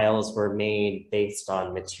particular tiles were made based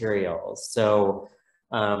on materials. So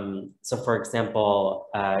for example,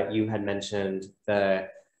 you had mentioned the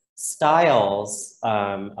styles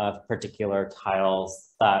of particular tiles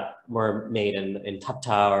that were made in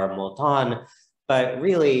Tapta or Multan, but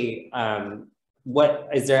really,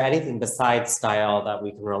 is there anything besides style that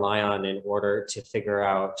we can rely on in order to figure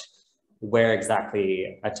out where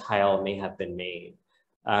exactly a tile may have been made?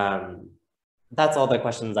 That's all the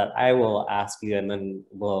questions that I will ask you, and then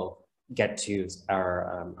we'll get to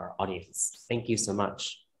our audience. Thank you so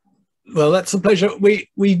much. Well, that's a pleasure.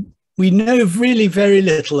 We know really very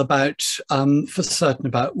little about, for certain,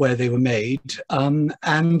 about where they were made.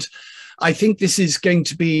 And I think this is going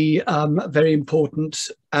to be a very important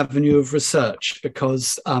avenue of research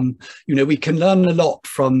because, we can learn a lot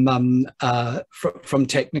from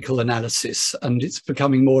technical analysis, and it's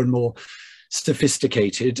becoming more and more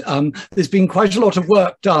sophisticated. There's been quite a lot of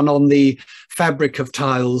work done on the fabric of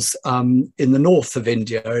tiles in the north of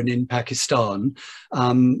India and in Pakistan.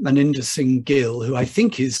 Maninder Singh Gill, who I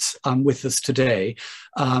think is with us today,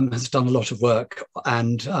 has done a lot of work,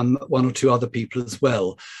 and one or two other people as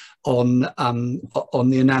well, on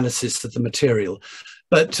the analysis of the material.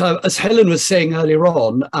 But as Helen was saying earlier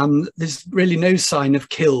on, there's really no sign of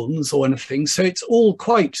kilns or anything, so it's all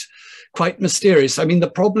quite mysterious. I mean,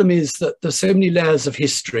 the problem is that there's so many layers of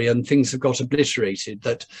history and things have got obliterated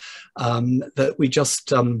that that we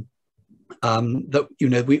just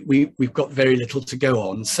we've got very little to go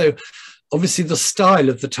on. So obviously the style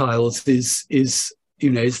of the tiles is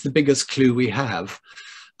the biggest clue we have.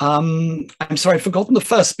 I'm sorry, I've forgotten the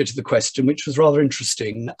first bit of the question, which was rather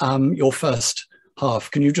interesting. Your first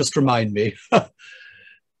half, can you just remind me?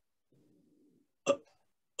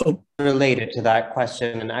 Related to that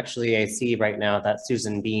question, and actually I see right now that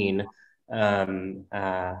Susan Bean,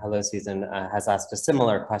 hello Susan, has asked a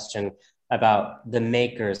similar question about the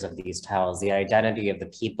makers of these tiles, the identity of the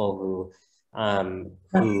people who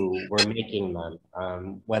were making them.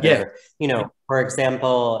 Whether, for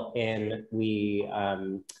example, in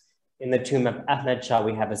the tomb of Ahmed Shah,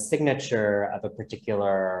 we have a signature of a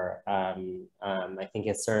particular, I think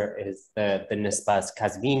is the Nisbas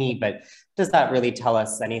Kazvini, but does that really tell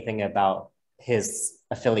us anything about his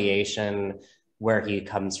affiliation, where he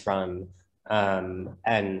comes from?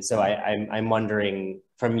 And so I'm wondering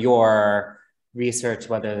from your research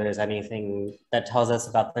whether there's anything that tells us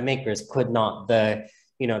about the makers. Could not the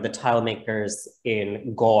tile makers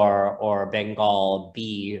in Gaur or Bengal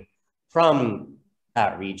be from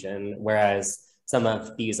that region, whereas some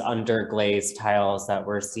of these underglazed tiles that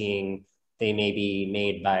we're seeing, they may be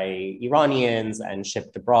made by Iranians and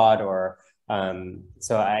shipped abroad, or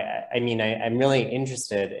so I'm really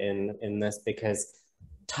interested in this because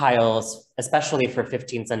tiles, especially for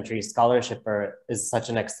 15th century scholarship, is such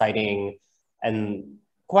an exciting and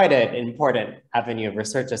quite an important avenue of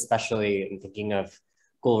research, especially in thinking of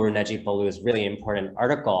Gulru Najibolu's really important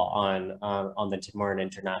article on the Timurid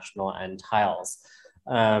International and tiles.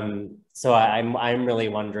 So I'm really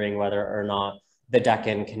wondering whether or not the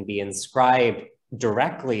Deccan can be inscribed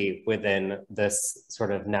directly within this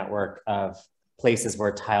sort of network of places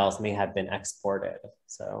where tiles may have been exported.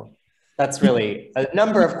 So that's really a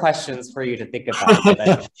number of questions for you to think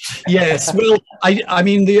about. Yes, well, I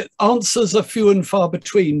mean, the answers are few and far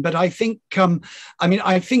between, but I think,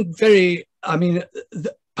 the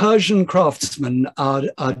Persian craftsmen are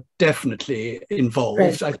definitely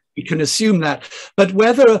involved. Right. We can assume that, but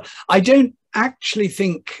I don't actually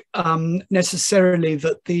think necessarily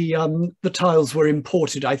that the tiles were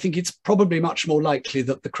imported. I think it's probably much more likely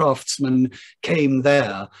that the craftsmen came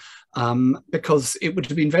there, because it would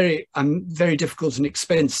have been very difficult and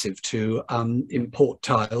expensive to import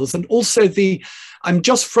tiles. And also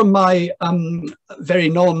just from my very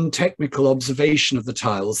non-technical observation of the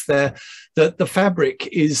tiles there, that the fabric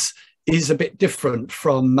is a bit different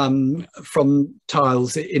from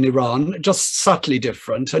tiles in Iran, just subtly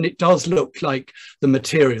different, and it does look like the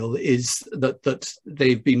material is that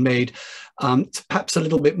they've been made perhaps a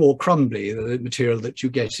little bit more crumbly, the material that you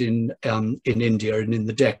get in India and in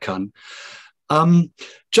the Deccan.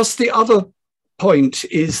 Just the other point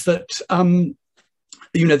is that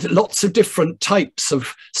you know, lots of different types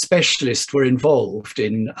of specialists were involved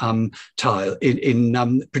in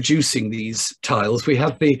producing these tiles. We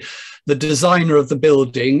have the designer of the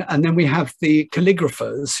building, and then we have the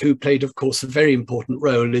calligraphers, who played, of course, a very important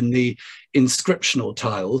role in the inscriptional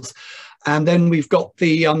tiles. And then we've got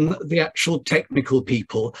the actual technical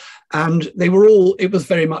people, and they were all, it was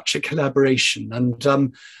very much a collaboration.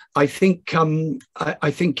 And I think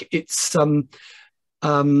it's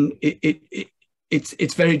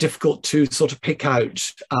very difficult to sort of pick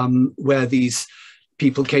out where these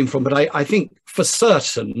people came from, but I think for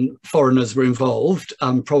certain foreigners were involved,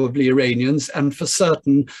 probably Iranians, and for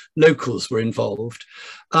certain locals were involved.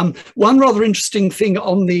 One rather interesting thing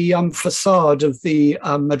on the facade of the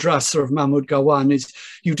madrasa of Mahmud Gawan is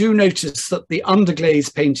you do notice that the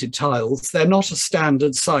underglaze painted tiles, they're not a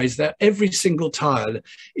standard size. Every single tile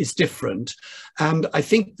is different. And I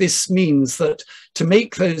think this means that to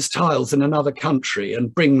make those tiles in another country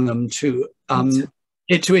and bring them to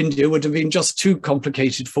India would have been just too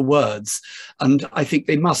complicated for words. And I think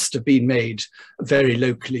they must have been made very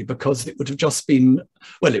locally, because it would have just been,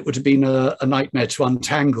 well, it would have been a nightmare to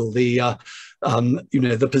untangle the, you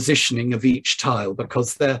know, the positioning of each tile,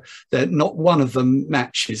 because they're not one of them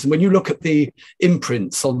matches. And when you look at the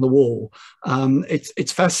imprints on the wall,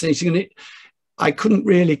 it's fascinating. And I couldn't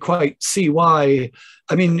really quite see why.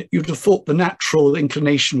 I mean, you'd have thought the natural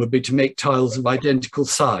inclination would be to make tiles of identical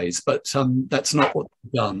size, but that's not what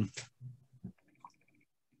they've done.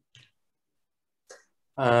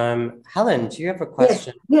 Helen, do you have a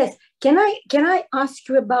question? Yes. Can I ask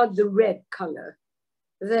you about the red color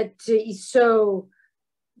that is so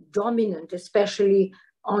dominant, especially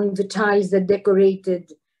on the tiles that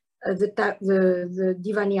decorated the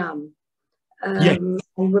Divanyam and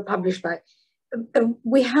were published by.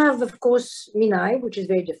 We have, of course, Minai, which is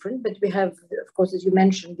very different, but we have, of course, as you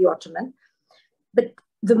mentioned, the Ottoman. But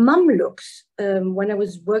the Mamluks, when I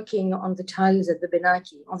was working on the tiles at the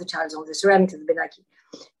Benaki, on the ceramics at the Benaki,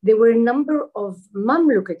 there were a number of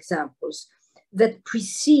Mamluk examples that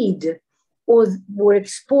precede or were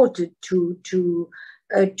exported to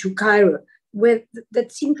Cairo,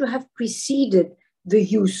 that seem to have preceded the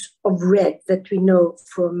use of red that we know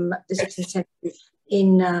from the 16th century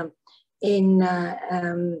in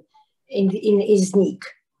Iznik.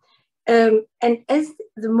 And as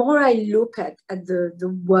the more I look at the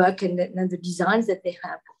work and the designs that they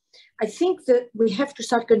have, I think that we have to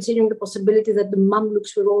start considering the possibility that the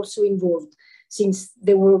Mamluks were also involved, since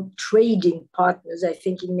they were trading partners, I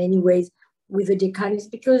think, in many ways with the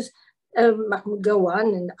Deccanis, because Mahmud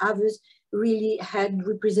Gawan and others really had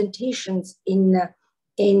representations in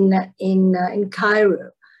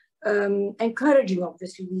Cairo, encouraging,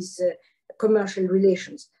 obviously, these commercial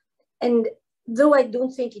relations. And though I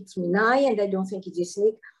don't think it's Minai and I don't think it's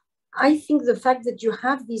Iznik, I think the fact that you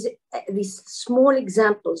have these small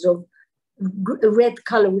examples of red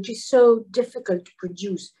color, which is so difficult to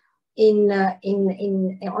produce on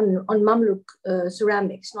Mamluk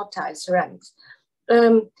ceramics, not tile ceramics.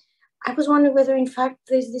 I was wondering whether, in fact,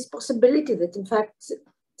 there's this possibility that, in fact,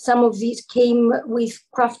 some of these came with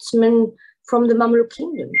craftsmen from the Mamluk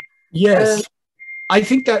kingdom. Yes. I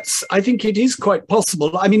think it is quite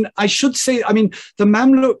possible. I mean, I should say, I mean, the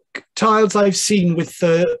Mamluk tiles I've seen with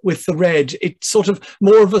the red, it's sort of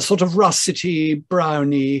more of a sort of russety,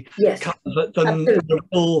 browny colour than the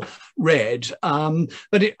full red.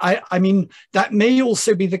 But I mean, that may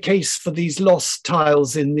also be the case for these lost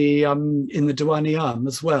tiles in the Diwaniyam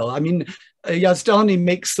as well. I mean, Yazdani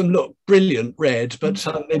makes them look brilliant red, but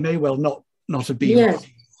they may well not have been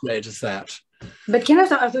red as that. But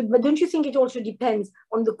but don't you think it also depends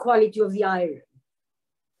on the quality of the iron?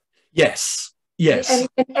 Yes, yes. And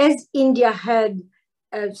as India had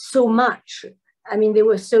so much, I mean, there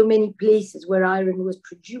were so many places where iron was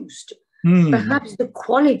produced. Perhaps the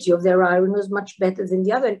quality of their iron was much better than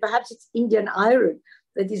the other. And perhaps it's Indian iron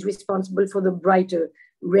that is responsible for the brighter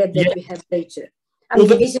red that we have later. I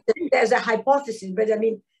mean, there's a hypothesis, but I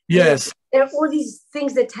mean, yes, there are all these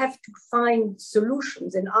things that have to find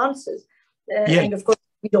solutions and answers. And of course,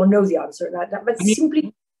 we don't know the answer to that, but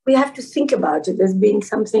simply we have to think about it as being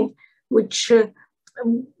something which, you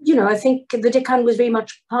know, I think the Deccan was very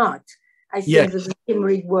much part, I think, of the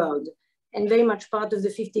Timurid world, and very much part of the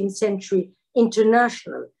 15th century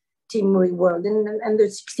international Timurid world, and the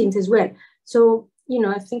 16th as well. So, you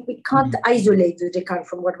know, I think we can't isolate the Deccan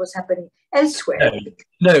from what was happening elsewhere.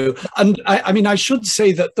 No. And I mean, I should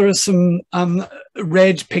say that there are some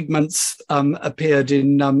red pigments appeared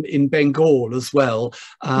in Bengal as well.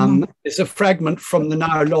 There's a fragment from the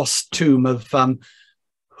now lost tomb of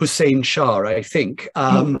Hussein Shah, I think,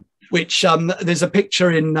 which there's a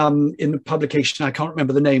picture in the publication, I can't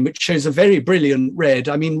remember the name, which shows a very brilliant red.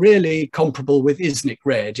 I mean, really comparable with Isnic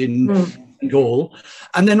red in Bengal.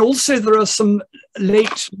 And then also there are some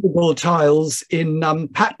late Mughal tiles in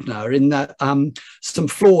Patna, in that some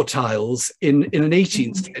floor tiles in an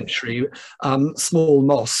 18th century small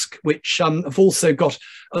mosque, which have also got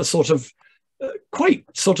a sort of quite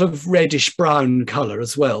sort of reddish brown color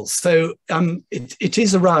as well. So it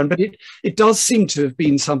is around, but it does seem to have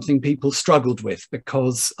been something people struggled with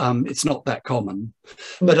because it's not that common.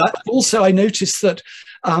 But also I noticed that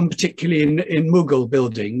particularly in Mughal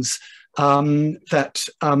buildings, that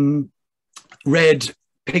red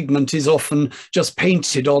pigment is often just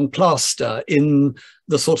painted on plaster in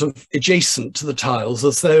the sort of adjacent to the tiles,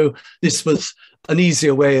 as though this was an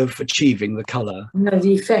easier way of achieving the color. No,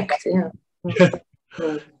 the effect, yeah. I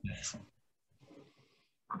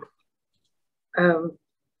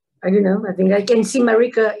don't know. I think I can see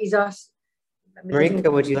Marika is asked.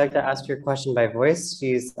 Marika, would you like to ask your question by voice?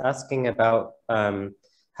 She's asking about how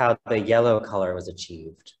the yellow color was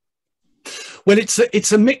achieved. Well,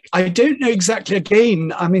 it's a mix. I don't know exactly.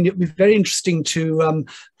 Again, I mean, it'd be very interesting to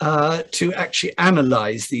actually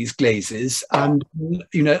analyze these glazes. And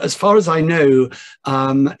you know, as far as I know,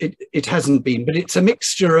 it hasn't been. But it's a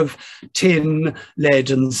mixture of tin,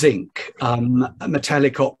 lead, and zinc,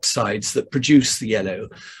 metallic oxides that produce the yellow.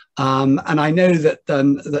 And I know that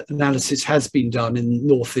that analysis has been done in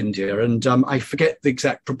North India, and I forget the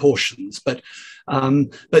exact proportions, but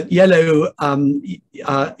yellow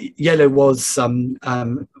yellow was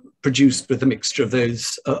produced with a mixture of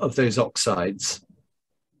those oxides.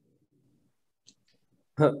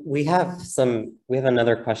 We have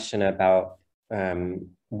another question about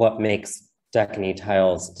what makes Deccani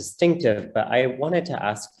tiles distinctive, but I wanted to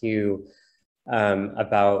ask you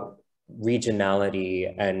about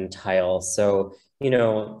regionality and tiles. So, you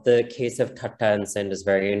know, the case of Thatta and Sindh is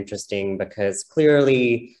very interesting because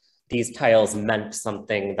clearly these tiles meant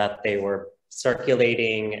something, that they were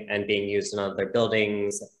circulating and being used in other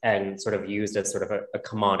buildings and sort of used as sort of a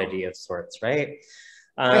commodity of sorts, right?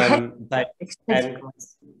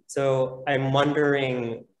 So I'm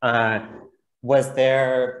wondering, do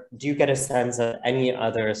you get a sense of any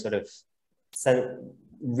other sort of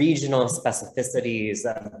regional specificities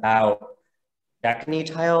about Deccani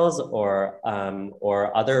tiles or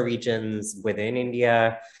other regions within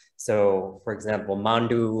India? So, for example,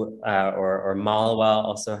 Mandu or Malwa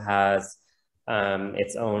also has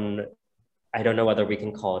its own, I don't know whether we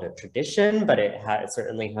can call it a tradition, but it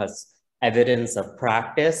certainly has evidence of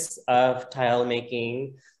practice of tile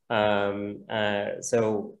making. Just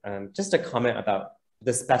a comment about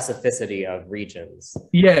the specificity of regions.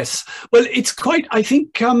 Yes, well, it's quite, I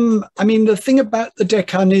think, I mean, the thing about the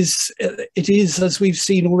Deccan is, it is, as we've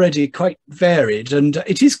seen already, quite varied, and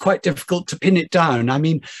it is quite difficult to pin it down. I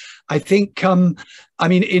mean, I think, I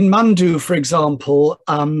mean, in Mandu, for example,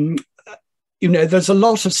 you know, there's a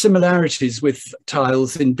lot of similarities with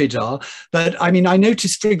tiles in Bidar, but I mean, I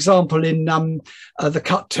noticed, for example, in the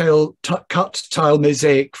cut tile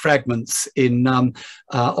mosaic fragments in on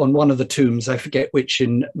one of the tombs, I forget which,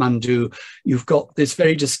 in Mandu, you've got this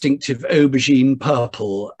very distinctive aubergine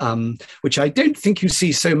purple, which I don't think you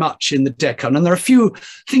see so much in the Deccan. And there are a few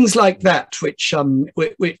things like that which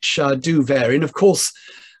do vary. And of course,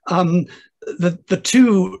 the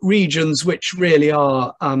two regions which really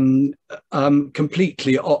are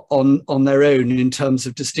completely on their own in terms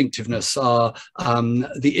of distinctiveness are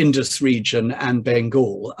the Indus region and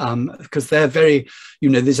Bengal, because they're very, you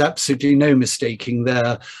know, there's absolutely no mistaking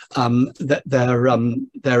their own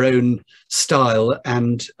style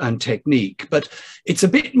and technique. But it's a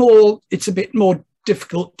bit more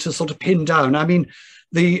difficult to sort of pin down. I mean,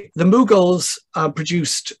 the Mughals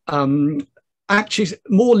produced actually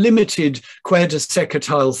more limited Querda Secca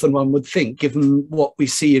tiles than one would think, given what we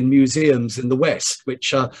see in museums in the West,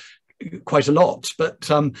 which are quite a lot. But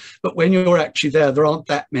when you're actually there aren't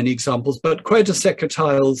that many examples. But Querda Secca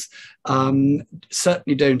tiles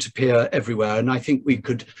certainly don't appear everywhere, and I think we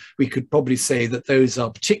could probably say that those are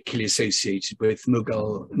particularly associated with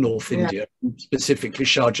Mughal North India, specifically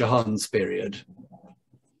Shah Jahan's period.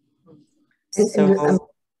 So,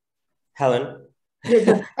 Helen.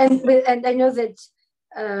 and I know that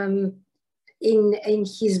in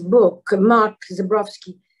his book, Mark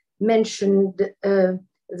Zabrowski mentioned the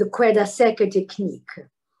Querda Secca technique,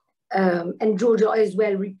 and Georgia as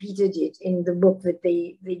well repeated it in the book that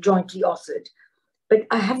they jointly authored. But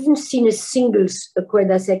I haven't seen a single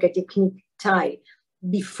Querda Secca technique tile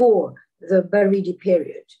before the Baridi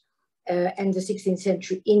period and the 16th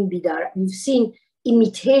century in Bidar. We've seen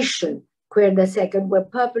imitation Querda Secca, where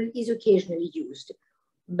purple is occasionally used,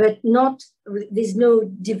 but not, there's no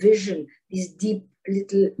division, this deep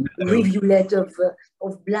little rivulet of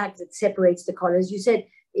black that separates the colors. You said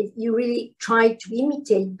you really try to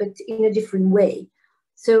imitate, but in a different way.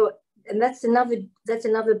 So, and that's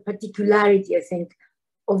another particularity, I think,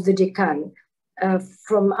 of the Deccan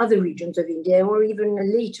from other regions of India, or even a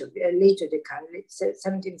later Deccan, late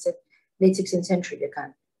 16th century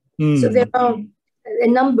Deccan. So there are a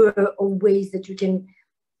number of ways that you can,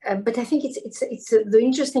 but I think it's the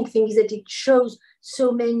interesting thing is that it shows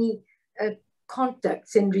so many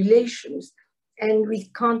contacts and relations, and we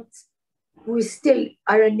still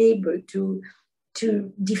are unable to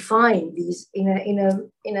define these in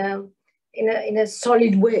a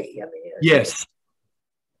solid way. I mean, yes.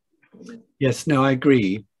 Yes, no, I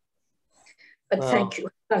agree. But thank you.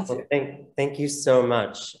 Well, thank you so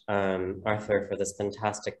much, Arthur, for this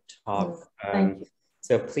fantastic talk. Thank you.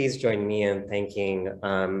 So please join me in thanking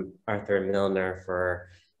Arthur Millner for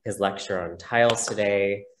his lecture on tiles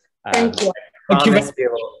today. Thank you. I'm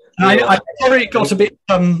sorry it got a bit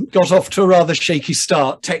got off to a rather shaky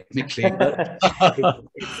start technically. But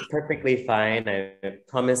it's perfectly fine. I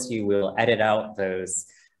promise you we'll edit out those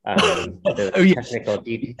technical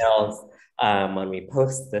details when we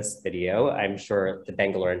post this video. I'm sure the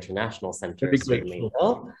Bangalore International Centre certainly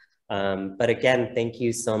will. But again, thank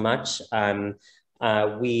you so much.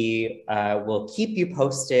 We will keep you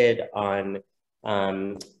posted on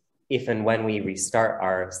if and when we restart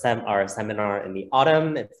our seminar in the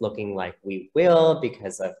autumn. It's looking like we will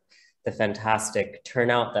because of the fantastic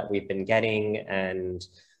turnout that we've been getting and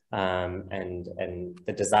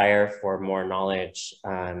the desire for more knowledge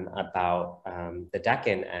about the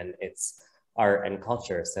Deccan and its art and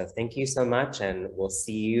culture. So thank you so much, and we'll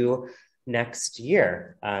see you next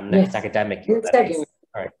year, next academic year. All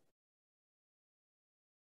right.